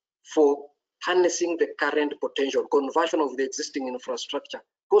 for harnessing the current potential, conversion of the existing infrastructure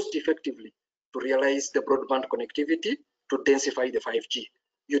cost effectively to realize the broadband connectivity to densify the 5G.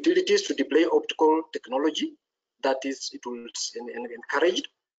 Utilities to deploy optical technology, that is, it will encouraged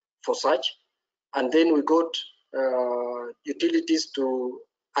for such. And then we got utilities to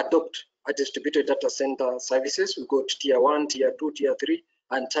adopt a distributed data center services. We got tier 1, tier 2, tier 3,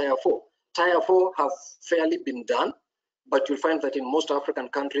 and tier 4. Tier 4 have fairly been done, but you'll find that in most African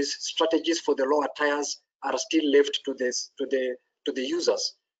countries, strategies for the lower tiers are still left to the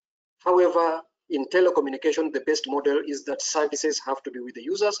users. However, in telecommunication, the best model is that services have to be with the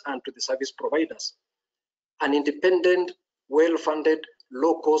users and to the service providers. An independent, well-funded,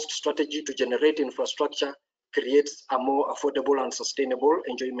 low-cost strategy to generate infrastructure creates a more affordable and sustainable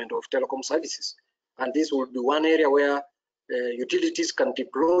enjoyment of telecom services. And this will be one area where utilities can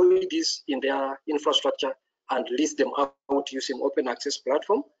deploy this in their infrastructure and list them out using open access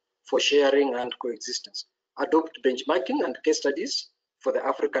platform for sharing and coexistence. Adopt benchmarking and case studies for the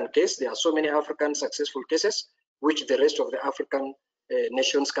African case. There are so many African successful cases which the rest of the African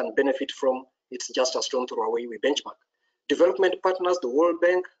nations can benefit from. It's just a stone throw away. We benchmark. Development partners, the World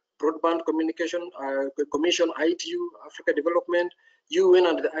Bank, Broadband Communication Commission, ITU, Africa Development, UN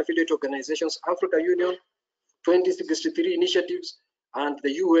and the affiliate organizations, Africa Union, 2063 initiatives, and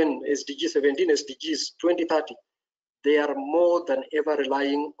the UN SDG 17, SDGs 2030. They are more than ever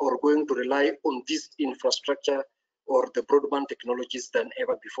relying or going to rely on this infrastructure or the broadband technologies than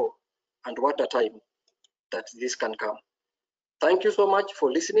ever before. And what a time that this can come. Thank you so much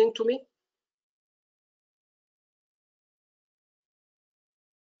for listening to me.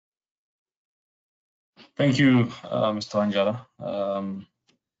 Thank you, Mr. Wanjala,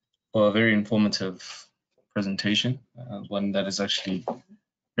 for a very informative presentation, one that is actually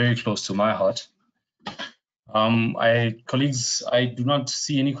very close to my heart. Colleagues, I do not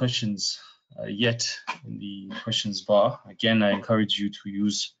see any questions yet in the questions bar. Again, I encourage you to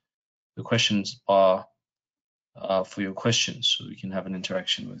use the questions bar for your questions so we can have an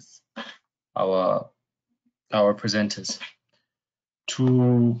interaction with our presenters.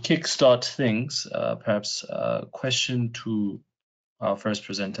 To kickstart things, perhaps a question to our first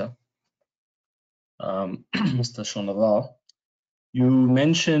presenter, Mr. Shonaval. You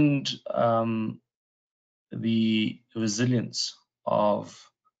mentioned the resilience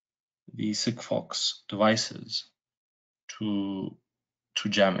of the Sigfox devices to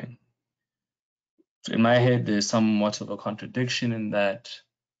jamming. In my head, there's somewhat of a contradiction in that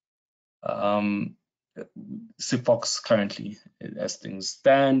Sigfox currently, as things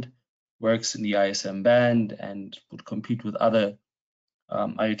stand, works in the ISM band and would compete with other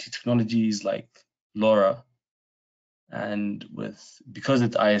IoT technologies like LoRa. And because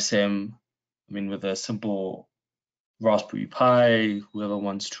it's ISM, I mean, with a simple Raspberry Pi, whoever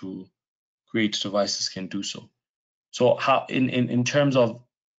wants to create devices can do so. So how, in terms of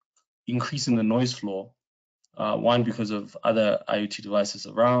increasing the noise floor, one, because of other IoT devices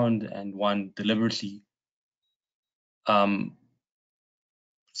around, and one, deliberately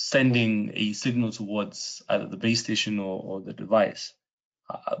sending a signal towards either the base station or the device,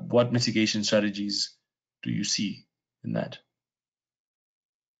 what mitigation strategies do you see in that?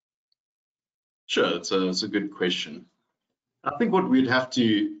 Sure, it's a good question. I think what we'd have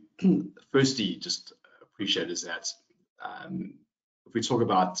to firstly just appreciate is that if we talk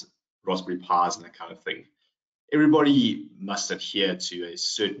about Raspberry Pis and that kind of thing, everybody must adhere to a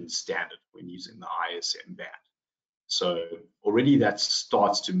certain standard when using the ISM band. So already that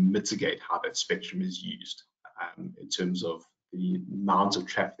starts to mitigate how that spectrum is used in terms of the amount of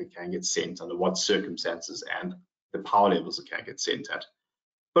traffic that can get sent, under what circumstances, and the power levels that can get sent at.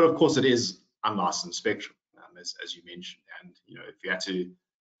 But of course, it is unlicensed spectrum, as you mentioned. And if you had to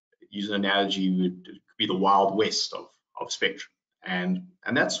use an analogy, it could be the Wild West of spectrum. And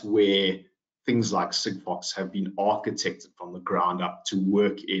that's where things like Sigfox have been architected from the ground up to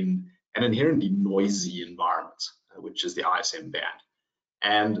work in an inherently noisy environment, which is the ISM band.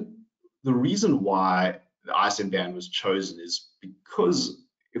 And the reason why the ISM band was chosen is because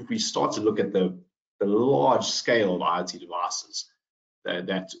if we start to look at the large scale of IoT devices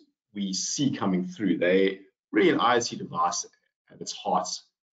that we see coming through, they really, an IoT device at its heart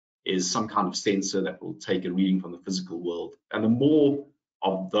is some kind of sensor that will take a reading from the physical world. And the more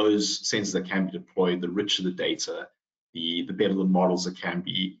of those sensors that can be deployed, the richer the data, the better the models that can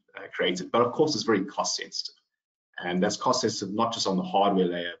be created. But of course, it's very cost sensitive. And that's cost sensitive not just on the hardware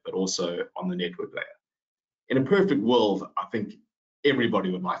layer, but also on the network layer. In a perfect world, I think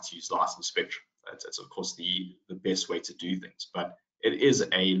everybody would like to use licensed spectrum. That's of course the best way to do things, but it is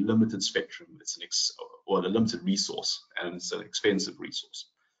a limited spectrum. It's a limited resource, and it's an expensive resource.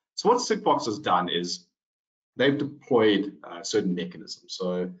 So what Sigfox has done is they've deployed certain mechanisms.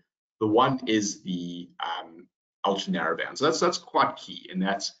 So the one is the ultra narrowband. So that's quite key in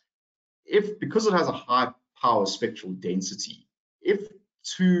that because it has a high power spectral density, if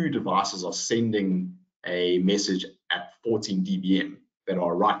two devices are sending a message at 14 dBm that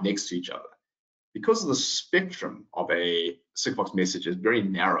are right next to each other, because of the spectrum of a Sigfox message is very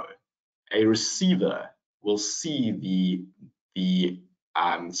narrow, a receiver will see the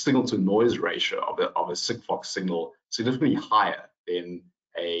signal to noise ratio of a Sigfox signal significantly higher than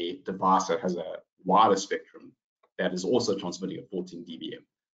a device that has a wider spectrum that is also transmitting at 14 dBm.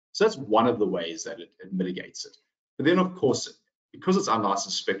 So that's one of the ways that it mitigates it. But then, of course, because it's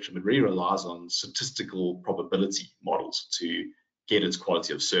unlicensed spectrum, it really relies on statistical probability models to get its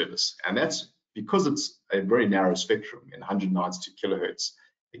quality of service. And that's because it's a very narrow spectrum in 192 kilohertz.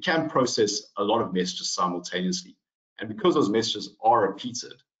 It can process a lot of messages simultaneously. And because those messages are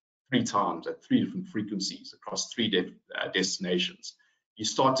repeated 3 times at 3 different frequencies across 3 destinations, you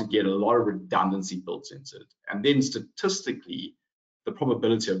start to get a lot of redundancy built into it. And then statistically, the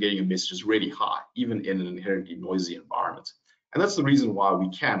probability of getting a message is really high, even in an inherently noisy environment. And that's the reason why we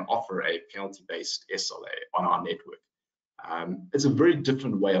can offer a penalty-based SLA on our network. It's a very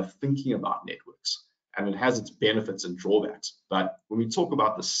different way of thinking about networks, and it has its benefits and drawbacks. But when we talk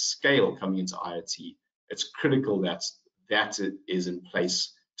about the scale coming into IoT, it's critical that that is in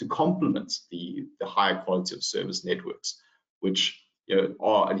place to complement the higher quality of service networks, which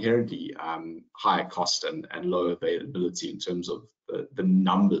are inherently higher cost and low availability in terms of the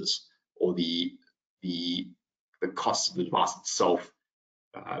numbers or the cost of the device itself,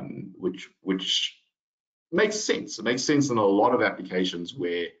 which makes sense. It makes sense in a lot of applications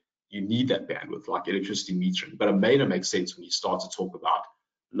where you need that bandwidth, like electricity metering, but it may not make sense when you start to talk about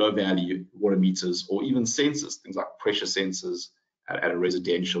low value water meters or even sensors, things like pressure sensors at a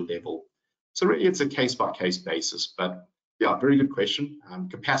residential level. So really it's a case-by-case basis, but yeah, very good question.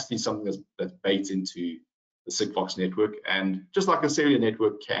 Capacity is something that's baked into the Sigfox network, and just like a cellular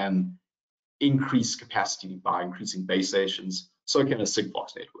network can increase capacity by increasing base stations, so can a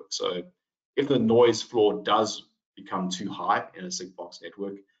Sigfox network. So if the noise floor does become too high in a Sigfox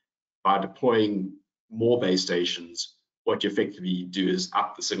network, by deploying more base stations, what you effectively do is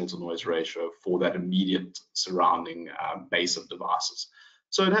up the signal to noise ratio for that immediate surrounding base of devices.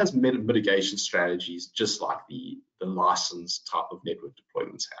 So it has mitigation strategies just like the licensed type of network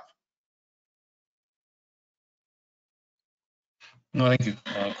deployments have. No, thank you.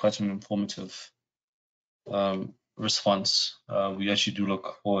 Quite an informative response. We actually do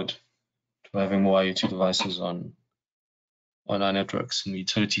look forward to having more IoT devices on our networks in the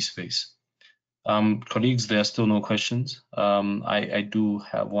utility space. Colleagues, there are still no questions. I do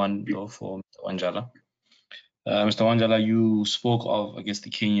have one though for Mr. Wanjala. Mr. Wanjala, you spoke of, I guess,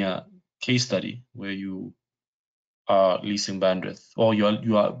 the Kenya case study where you are leasing bandwidth, or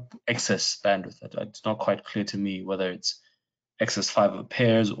you are excess bandwidth. It's not quite clear to me whether it's excess fiber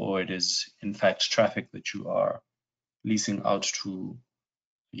pairs or it is in fact traffic that you are leasing out to,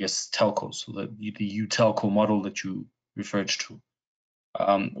 I guess, telcos. So the UTelco model that you referred to.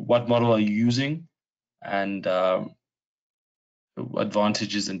 what model are you using, and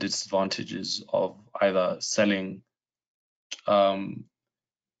advantages and disadvantages of either selling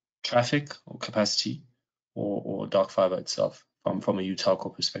traffic or capacity or dark fiber itself from a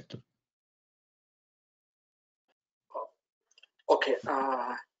UTelco perspective. Okay,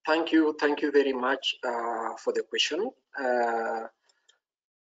 thank you very much for the question.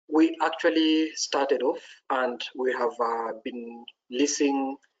 We actually started off and we have been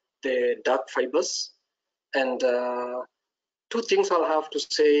leasing the dark fibers, and two things I'll have to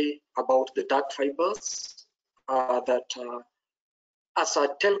say about the dark fibers are that as a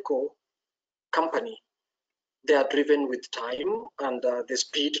telco company, they are driven with time and the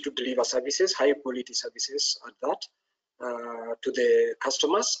speed to deliver services, high quality services at that, to the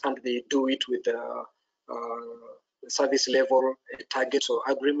customers, and they do it with service level targets or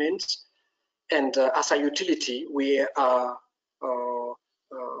agreements. And as a utility, we are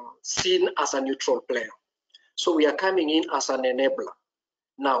seen as a neutral player. So we are coming in as an enabler.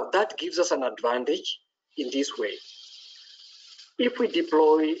 Now that gives us an advantage in this way. If we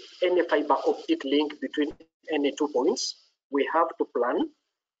deploy any fiber optic link between any 2 points, we have to plan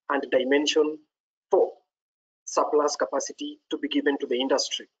and dimension for surplus capacity to be given to the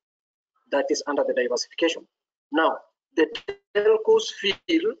industry. That is under the diversification. Now, the telcos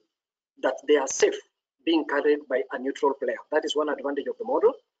feel that they are safe being carried by a neutral player. That is one advantage of the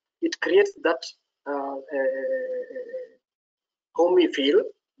model. It creates that homey feel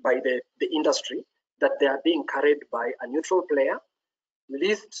by the industry that they are being carried by a neutral player,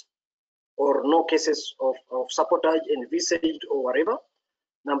 least or no cases of sabotage envisaged or whatever.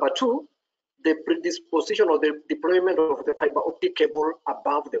 Number two, the predisposition or the deployment of the fiber optic cable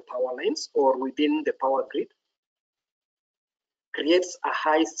above the power lines or within the power grid creates a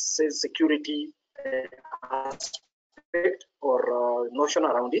high security aspect or notion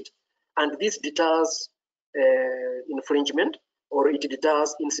around it, and this deters infringement, or it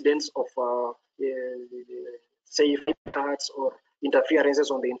deters incidents of say attacks or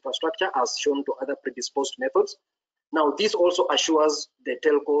interferences on the infrastructure as shown to other predisposed methods. Now this also assures the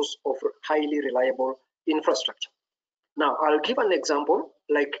telcos of highly reliable infrastructure. Now I'll give an example,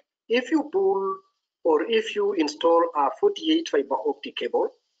 like if you pull or if you install a 48 fiber optic cable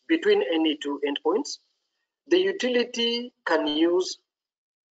between any 2 endpoints, the utility can use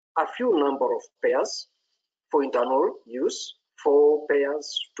a few number of pairs for internal use, 4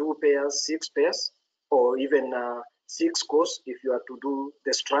 pairs, 2 pairs, 6 pairs, or even 6 cores if you are to do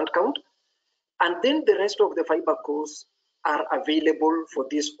the strand count. And then the rest of the fiber cores are available for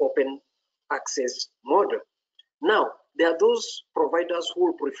this open access model. Now, there are those providers who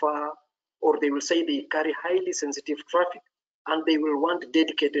will prefer, or they will say they carry highly sensitive traffic, and they will want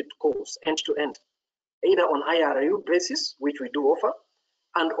dedicated cores end-to-end, either on IRU basis, which we do offer,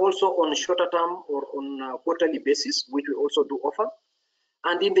 and also on shorter term or on quarterly basis, which we also do offer.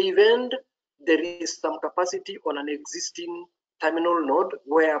 And in the event there is some capacity on an existing terminal node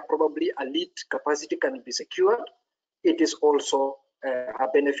where probably a lead capacity can be secured, it is also a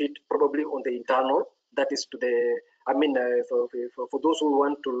benefit probably on the internal. That is to the, I mean, for those who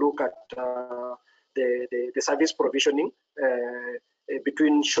want to look at the service provisioning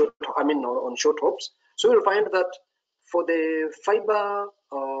between short, I mean, on short hops. So you'll find that for the fiber,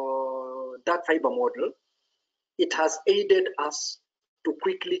 dark fiber model, it has aided us to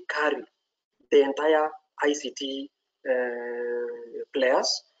quickly carry the entire ICT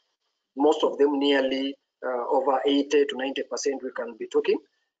players, most of them nearly over 80 to 90% we can be talking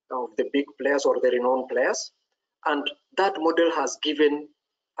of the big players or the renowned players. And that model has given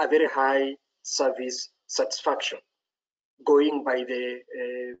a very high service satisfaction, going by the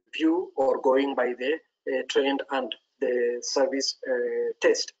view or going by the trend and the service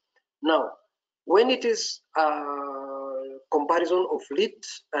test. Now, when it is comparison of lit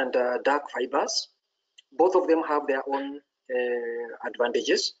and dark fibers, both of them have their own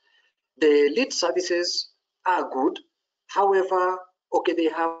advantages. The lit services are good. However, okay, they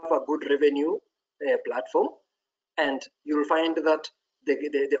have a good revenue platform, and you'll find that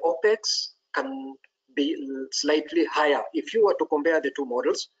the OPEX can be slightly higher. If you were to compare the two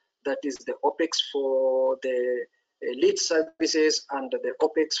models, that is the OPEX for the lit services and the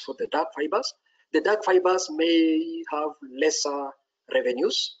OPEX for the dark fibers, the dark fibers may have lesser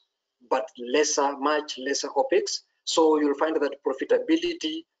revenues, but much lesser OPEX. So you'll find that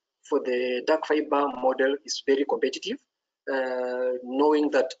profitability for the dark fiber model is very competitive, knowing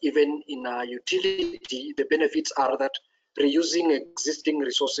that even in a utility, the benefits are that reusing existing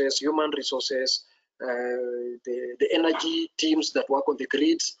resources, human resources, the energy teams that work on the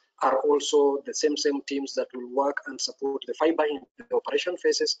grids are also the same teams that will work and support the fiber in the operation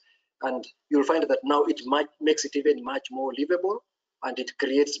phases. And you'll find that now it makes it even much more livable, and it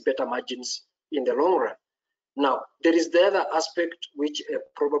creates better margins in the long run. Now, there is the other aspect which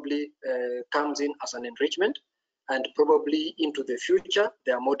probably comes in as an enrichment, and probably into the future,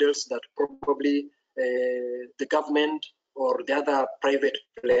 there are models that probably the government or the other private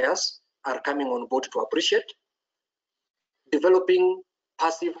players are coming on board to appreciate. Developing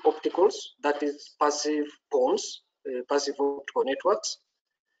passive opticals, that is passive pawns, passive optical networks,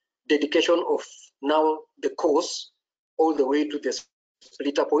 dedication of now the course all the way to the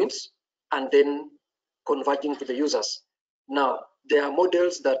splitter points, and then converging to the users. Now, there are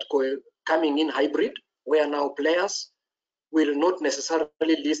models that coming in hybrid, where now players will not necessarily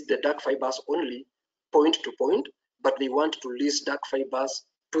lease the dark fibers only point to point, but they want to lease dark fibers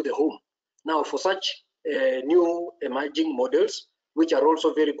to the home. Now, for such new emerging models, which are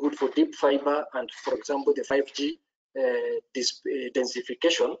also very good for deep fiber and, for example, the 5G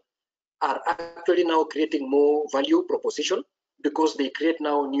densification, are actually now creating more value proposition, because they create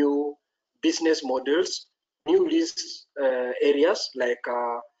now new business models, new lease areas like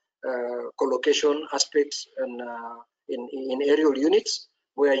collocation aspects and in aerial units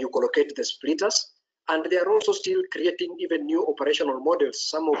where you collocate the splitters. And they are also still creating even new operational models,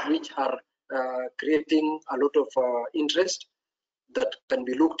 some of which are creating a lot of interest that can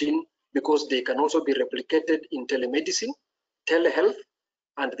be looked in, because they can also be replicated in telemedicine, telehealth,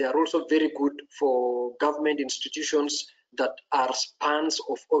 and they are also very good for government institutions that are spans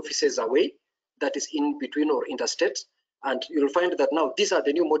of offices away, that is in between or interstate. And you'll find that now these are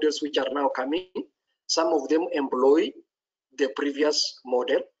the new models which are now coming. Some of them employ the previous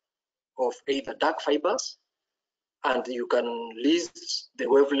model of either dark fibers, and you can lease the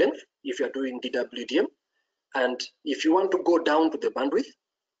wavelength if you're doing DWDM. And if you want to go down to the bandwidth,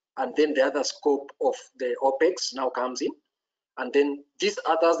 and then the other scope of the OPEX now comes in. And then these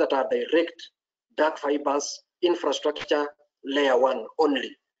others that are direct dark fibers infrastructure layer 1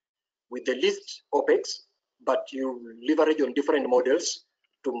 only, with the least OPEX, but you leverage on different models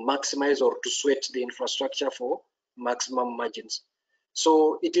to maximize or to sweat the infrastructure for maximum margins.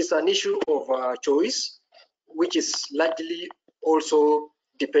 So it is an issue of choice, which is largely also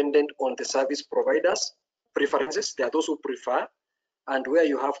dependent on the service providers' preferences. There are those who prefer, and where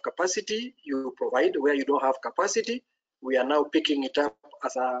you have capacity, you provide. Where you don't have capacity, we are now picking it up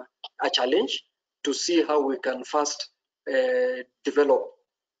as a challenge to see how we can first develop.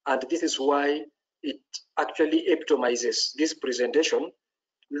 And this is why it actually epitomizes this presentation,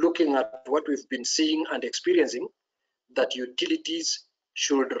 looking at what we've been seeing and experiencing, that utilities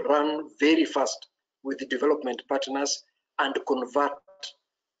should run very fast with the development partners and convert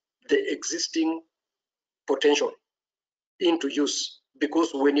the existing potential into use, because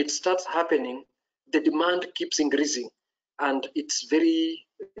when it starts happening, the demand keeps increasing, and it's very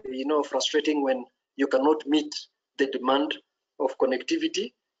frustrating when you cannot meet the demand of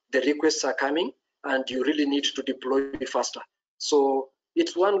connectivity. The requests are coming and you really need to deploy faster. So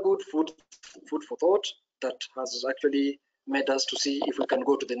it's one good food for thought that has actually made us to see if we can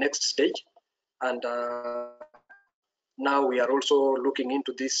go to the next stage. And now we are also looking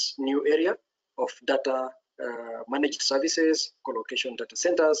into this new area of data managed services, collocation data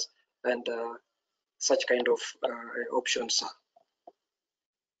centers, and such kind of options.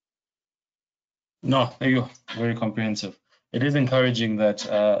 No, there you go. Very comprehensive. It is encouraging that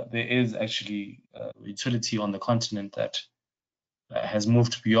there is actually utility on the continent that has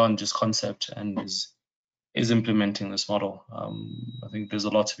moved beyond just concept and is implementing this model. I think there's a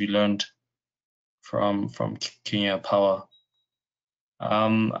lot to be learned from Kenya Power.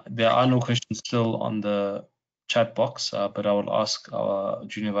 There are no questions still on the chat box, but I will ask our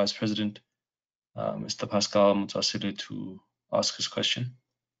Junior Vice President, Mr. Pascal Mutasile, to ask his question.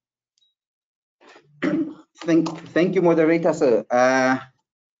 Thank you, moderator, sir.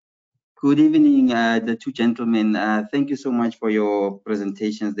 Good evening, the two gentlemen. Thank you so much for your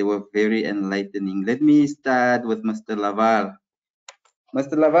presentations. They were very enlightening. Let me start with Mr. Laval.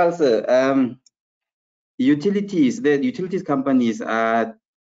 Mr. Laval, sir, the utilities companies are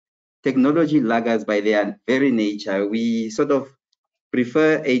technology laggards by their very nature. We sort of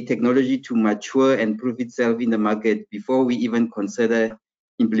prefer a technology to mature and prove itself in the market before we even consider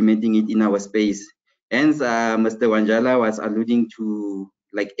implementing it in our space. Hence, Mr. Wanjala was alluding to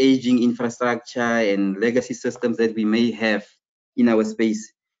like aging infrastructure and legacy systems that we may have in our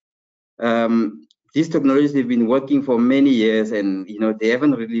space. These technologies have been working for many years, and they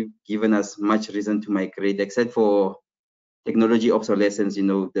haven't really given us much reason to migrate, except for technology obsolescence.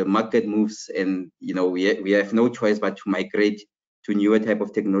 The market moves, and we have no choice but to migrate to newer type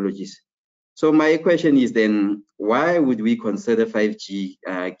of technologies. So my question is then, why would we consider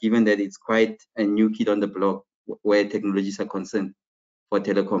 5G, given that it's quite a new kid on the block where technologies are concerned for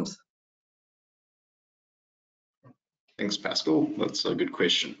telecoms? Thanks, Pascal. That's a good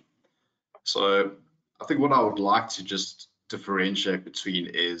question. So I think what I would like to just differentiate between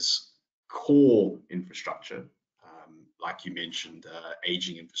is core infrastructure, like you mentioned,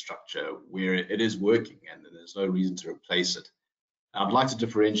 aging infrastructure, where it is working and there's no reason to replace it. I'd like to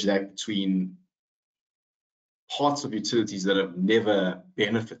differentiate that between parts of utilities that have never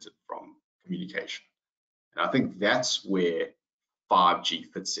benefited from communication. And I think that's where 5G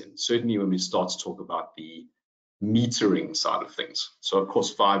fits in, certainly when we start to talk about the metering side of things. So of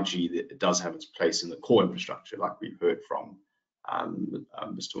course 5G, it does have its place in the core infrastructure, like we've heard from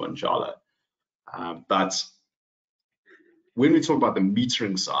Mr. Wanjala. But when we talk about the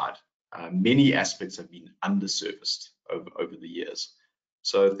metering side, many aspects have been underserviced over the years.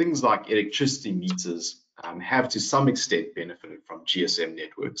 So things like electricity meters have to some extent benefited from GSM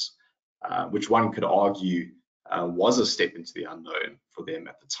networks, which one could argue was a step into the unknown for them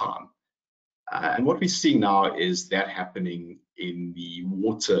at the time. And what we're seeing now is that happening in the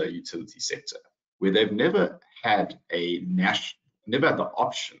water utility sector, where they've never had the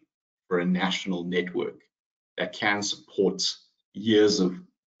option for a national network that can support years of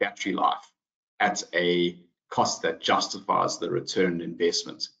battery life at a cost that justifies the return on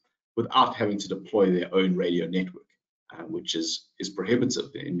investment without having to deploy their own radio network, which is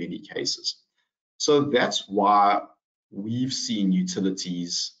prohibitive in many cases. So that's why we've seen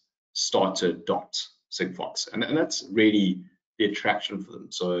utilities start to adopt Sigfox, and that's really the attraction for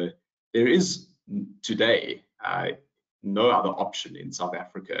them. So there is today no other option in South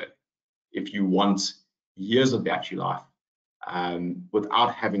Africa if you want years of battery life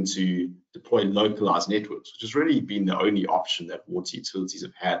without having to deploy localized networks, which has really been the only option that water utilities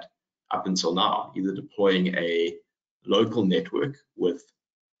have had up until now, either deploying a local network with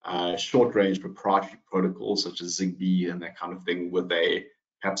short-range proprietary protocols such as Zigbee and that kind of thing, with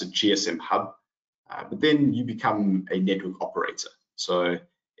perhaps a GSM hub, but then you become a network operator. So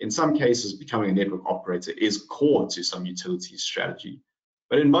in some cases, becoming a network operator is core to some utilities strategy,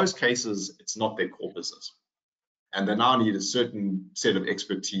 but in most cases, it's not their core business. And they now need a certain set of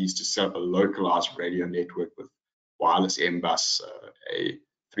expertise to set up a localized radio network with wireless M-bus, a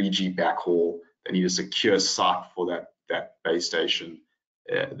 3G backhaul. They need a secure site for that base station.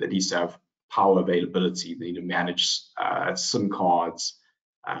 They need to have power availability. They need to manage SIM cards.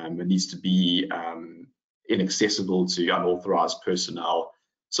 It needs to be inaccessible to unauthorized personnel.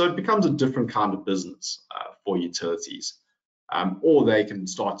 So it becomes a different kind of business for utilities. Or they can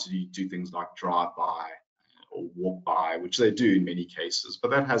start to do things like drive-by or walk-by, which they do in many cases,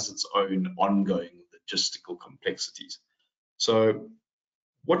 but that has its own ongoing logistical complexities. So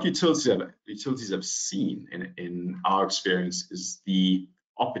what utilities have seen in our experience is the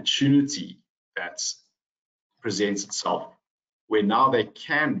opportunity that presents itself, where now they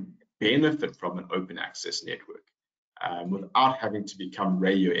can benefit from an open access network without having to become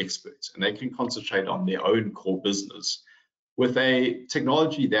radio experts, and they can concentrate on their own core business with a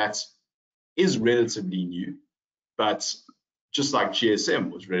technology that is relatively new, but just like GSM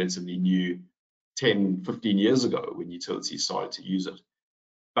was relatively new 10, 15 years ago when utilities started to use it.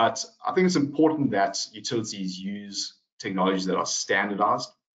 But I think it's important that utilities use technologies that are standardized.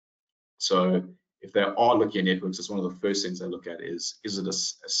 So if they are looking at networks, that's one of the first things they look at is it a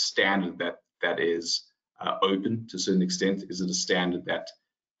standard that is open to a certain extent? Is it a standard that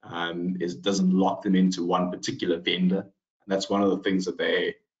doesn't lock them into one particular vendor? And that's one of the things that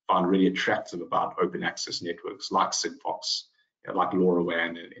they find really attractive about open access networks like Sigfox, like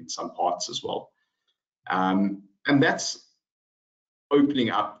LoRaWAN in some parts as well. And that's opening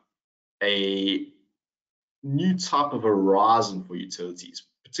up a new type of horizon for utilities,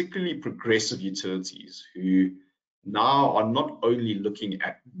 particularly progressive utilities who now are not only looking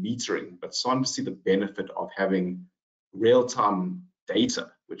at metering, but starting to see the benefit of having real-time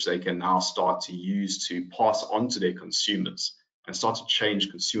data, which they can now start to use to pass on to their consumers and start to change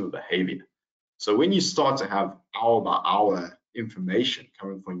consumer behavior. So when you start to have hour-by-hour information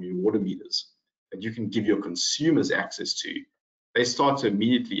coming from your water meters that you can give your consumers access to, they start to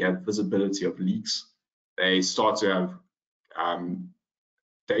immediately have visibility of leaks. They start to have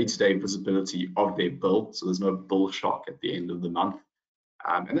day-to-day visibility of their bill, so there's no bill shock at the end of the month.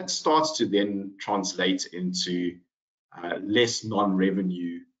 And that starts to then translate into less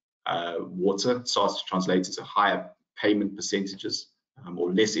non-revenue water. It starts to translate into higher payment percentages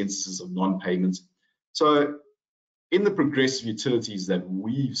or less instances of non-payment. So in the progressive utilities that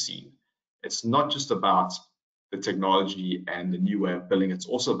we've seen, it's not just about the technology and the new way of billing. It's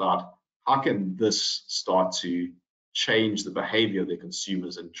also about how can this start to change the behavior of their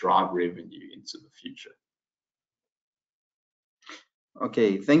consumers and drive revenue into the future.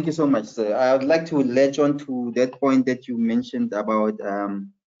 Okay, thank you so much, sir. I would like to latch on to that point that you mentioned about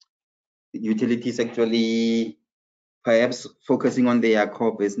utilities actually perhaps focusing on their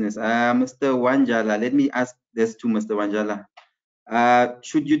core business. Mr. Wanjala, let me ask this to Mr. Wanjala.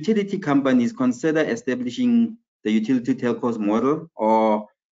 Should utility companies consider establishing the utility telcos model, or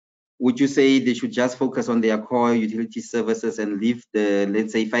would you say they should just focus on their core utility services and leave the,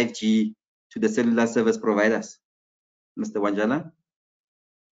 let's say, 5G to the cellular service providers? Mr. Wanjala?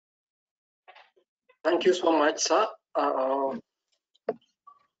 Thank you so much, sir.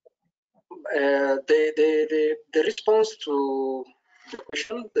 The response to the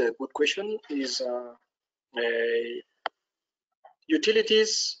question, the good question, is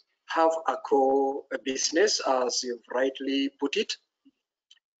utilities have a core business, as you've rightly put it.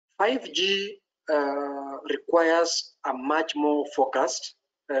 5G requires a much more focused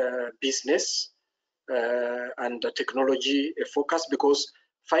business and technology focus, because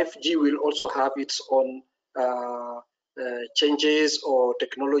 5G will also have its own changes or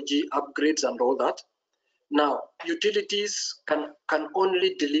technology upgrades and all that. Now, utilities can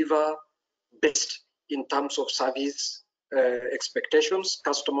only deliver best in terms of service expectations,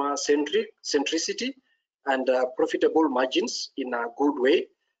 customer centricity, and profitable margins in a good way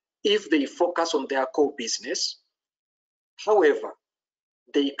if they focus on their core business. However,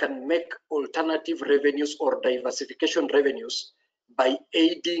 they can make alternative revenues or diversification revenues by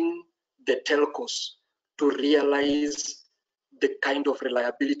aiding the telcos to realize the kind of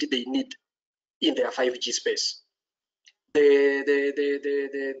reliability they need in their 5G space.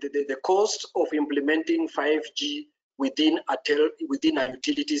 The cost of implementing 5G within a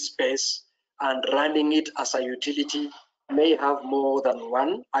utility space and running it as a utility may have more than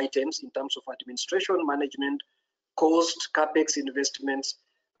one items in terms of administration, management, cost, capex investments,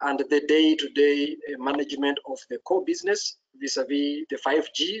 and the day-to-day management of the core business vis-a-vis the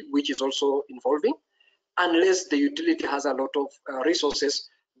 5G, which is also involving, unless the utility has a lot of resources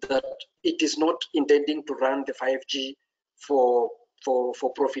that it is not intending to run the 5G for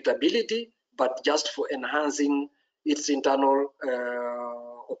profitability, but just for enhancing its internal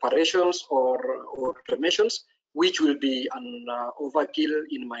operations or automations, which will be an overkill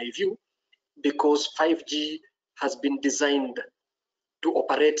in my view, because 5G has been designed to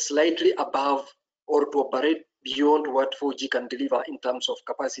operate slightly above or to operate beyond what 4G can deliver in terms of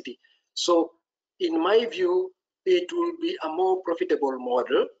capacity. So in my view, it will be a more profitable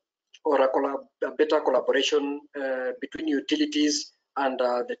model, or a better collaboration between utilities and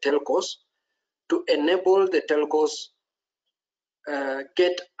the telcos, to enable the telcos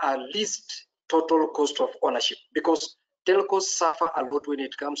get a least total cost of ownership, because telcos suffer a lot when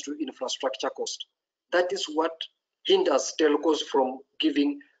it comes to infrastructure cost. That is what hinders telcos from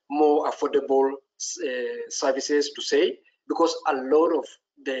giving more affordable services, to say, because a lot of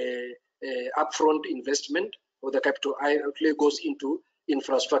the upfront investment or the capital outlay goes into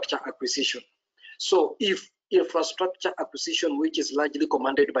infrastructure acquisition. So if infrastructure acquisition, which is largely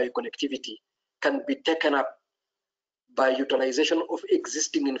commanded by connectivity, can be taken up by utilization of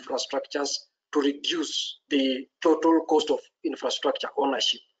existing infrastructures to reduce the total cost of infrastructure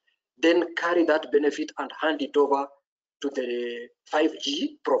ownership, then carry that benefit and hand it over to the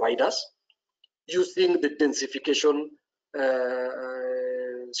 5G providers using the densification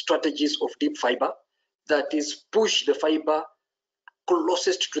strategies of deep fiber, that is, push the fiber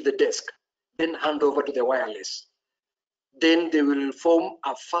closest to the desk, then hand over to the wireless. Then they will form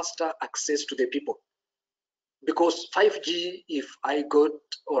a faster access to the people. Because 5G, if I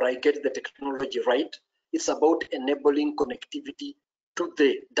get the technology right, it's about enabling connectivity to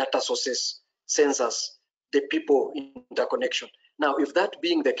the data sources, sensors, the people interconnection. Now, if that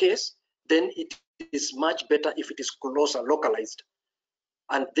being the case, then it is much better if it is closer, localized.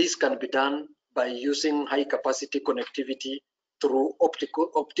 And this can be done by using high capacity connectivity through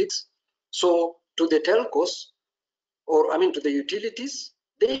optics. So to the telcos, or I mean to the utilities,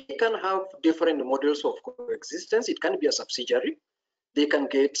 they can have different models of coexistence. It can be a subsidiary. They can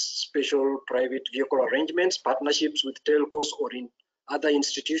get special private vehicle arrangements, partnerships with telcos or in other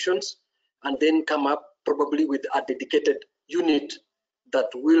institutions, and then come up probably with a dedicated unit that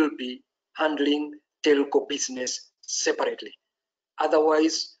will be handling telco business separately.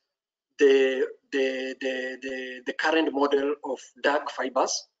 Otherwise, the current model of dark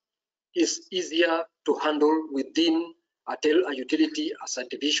fibers is easier to handle within a utility, as a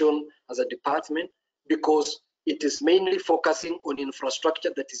division, as a department, because it is mainly focusing on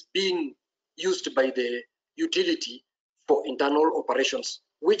infrastructure that is being used by the utility for internal operations,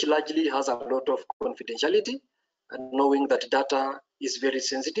 which largely has a lot of confidentiality, and knowing that data is very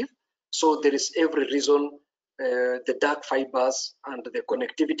sensitive. So there is every reason the dark fibers and the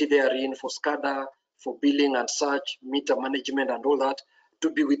connectivity therein for SCADA, for billing and such, meter management and all that, to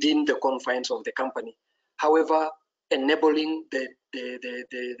be within the confines of the company. However, enabling the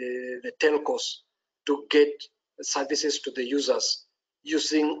telcos to get services to the users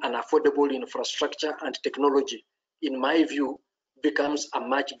using an affordable infrastructure and technology, in my view, becomes a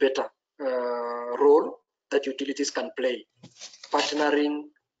much better role that utilities can play, partnering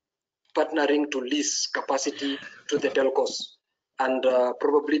to lease capacity to the telcos, and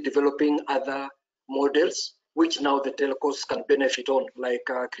probably developing other models which now the telcos can benefit on, like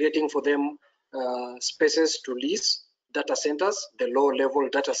creating for them spaces to lease data centers, the low-level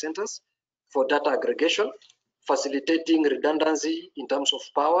data centers for data aggregation, facilitating redundancy in terms of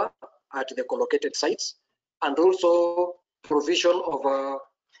power at the collocated sites, and also provision of,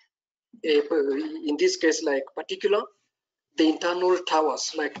 in this case, like particular, the internal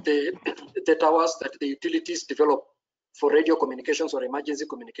towers, like the towers that the utilities develop for radio communications or emergency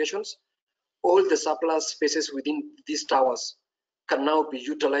communications. All the surplus spaces within these towers can now be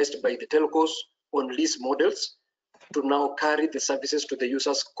utilized by the telcos on lease models to now carry the services to the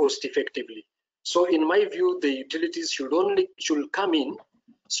users cost effectively. So in my view, the utilities should come in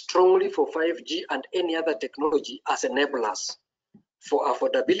strongly for 5G and any other technology as enablers for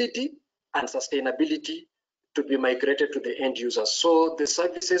affordability and sustainability to be migrated to the end users. So the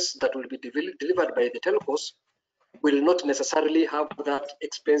services that will be delivered by the telcos will not necessarily have that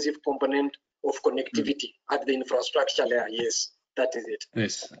expensive component of connectivity at the infrastructure layer. Yes, that is it.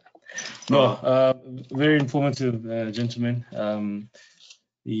 Yes. No, very informative, gentlemen.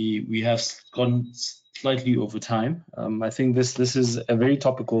 We have gone slightly over time. I think this is a very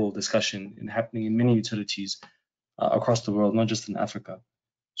topical discussion and happening in many utilities across the world, not just in Africa.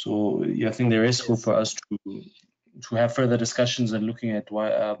 So yeah, I think there is scope for us to have further discussions and looking at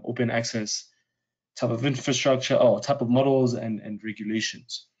why open access type of infrastructure or type of models and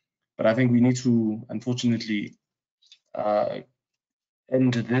regulations. But I think we need to, unfortunately,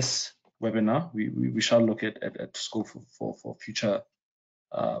 end this webinar. We shall look at scope for future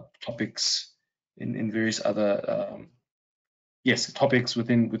topics in various other topics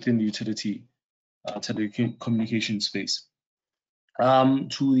within the utility telecommunication space.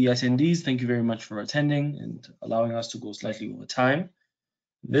 To the attendees, thank you very much for attending and allowing us to go slightly over time.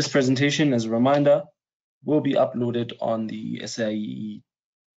 This presentation, as a reminder, will be uploaded on the SAIEE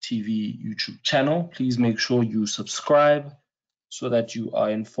TV YouTube channel. Please make sure you subscribe so that you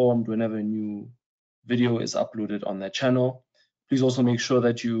are informed whenever a new video is uploaded on that channel. Please also make sure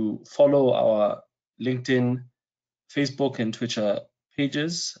that you follow our LinkedIn, Facebook, and Twitter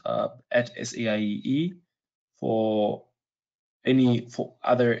pages at SAIEE for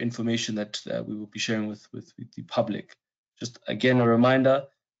other information that we will be sharing with the public. Just again, a reminder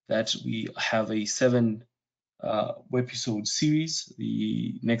that we have a 7 episode series.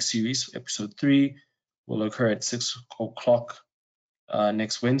 The next series, episode 3, will occur at 6 o'clock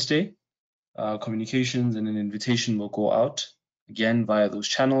next Wednesday. Communications and an invitation will go out again via those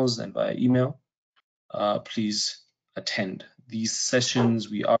channels and via email. Please attend. These sessions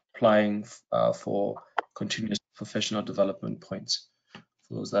we are applying for continuous professional development points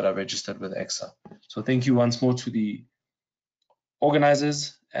for those that are registered with EXA. So thank you once more to the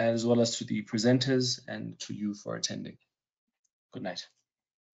organizers as well as to the presenters and to you for attending. Good night.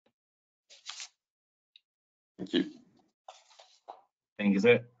 Thank you. Thank you,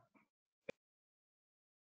 sir.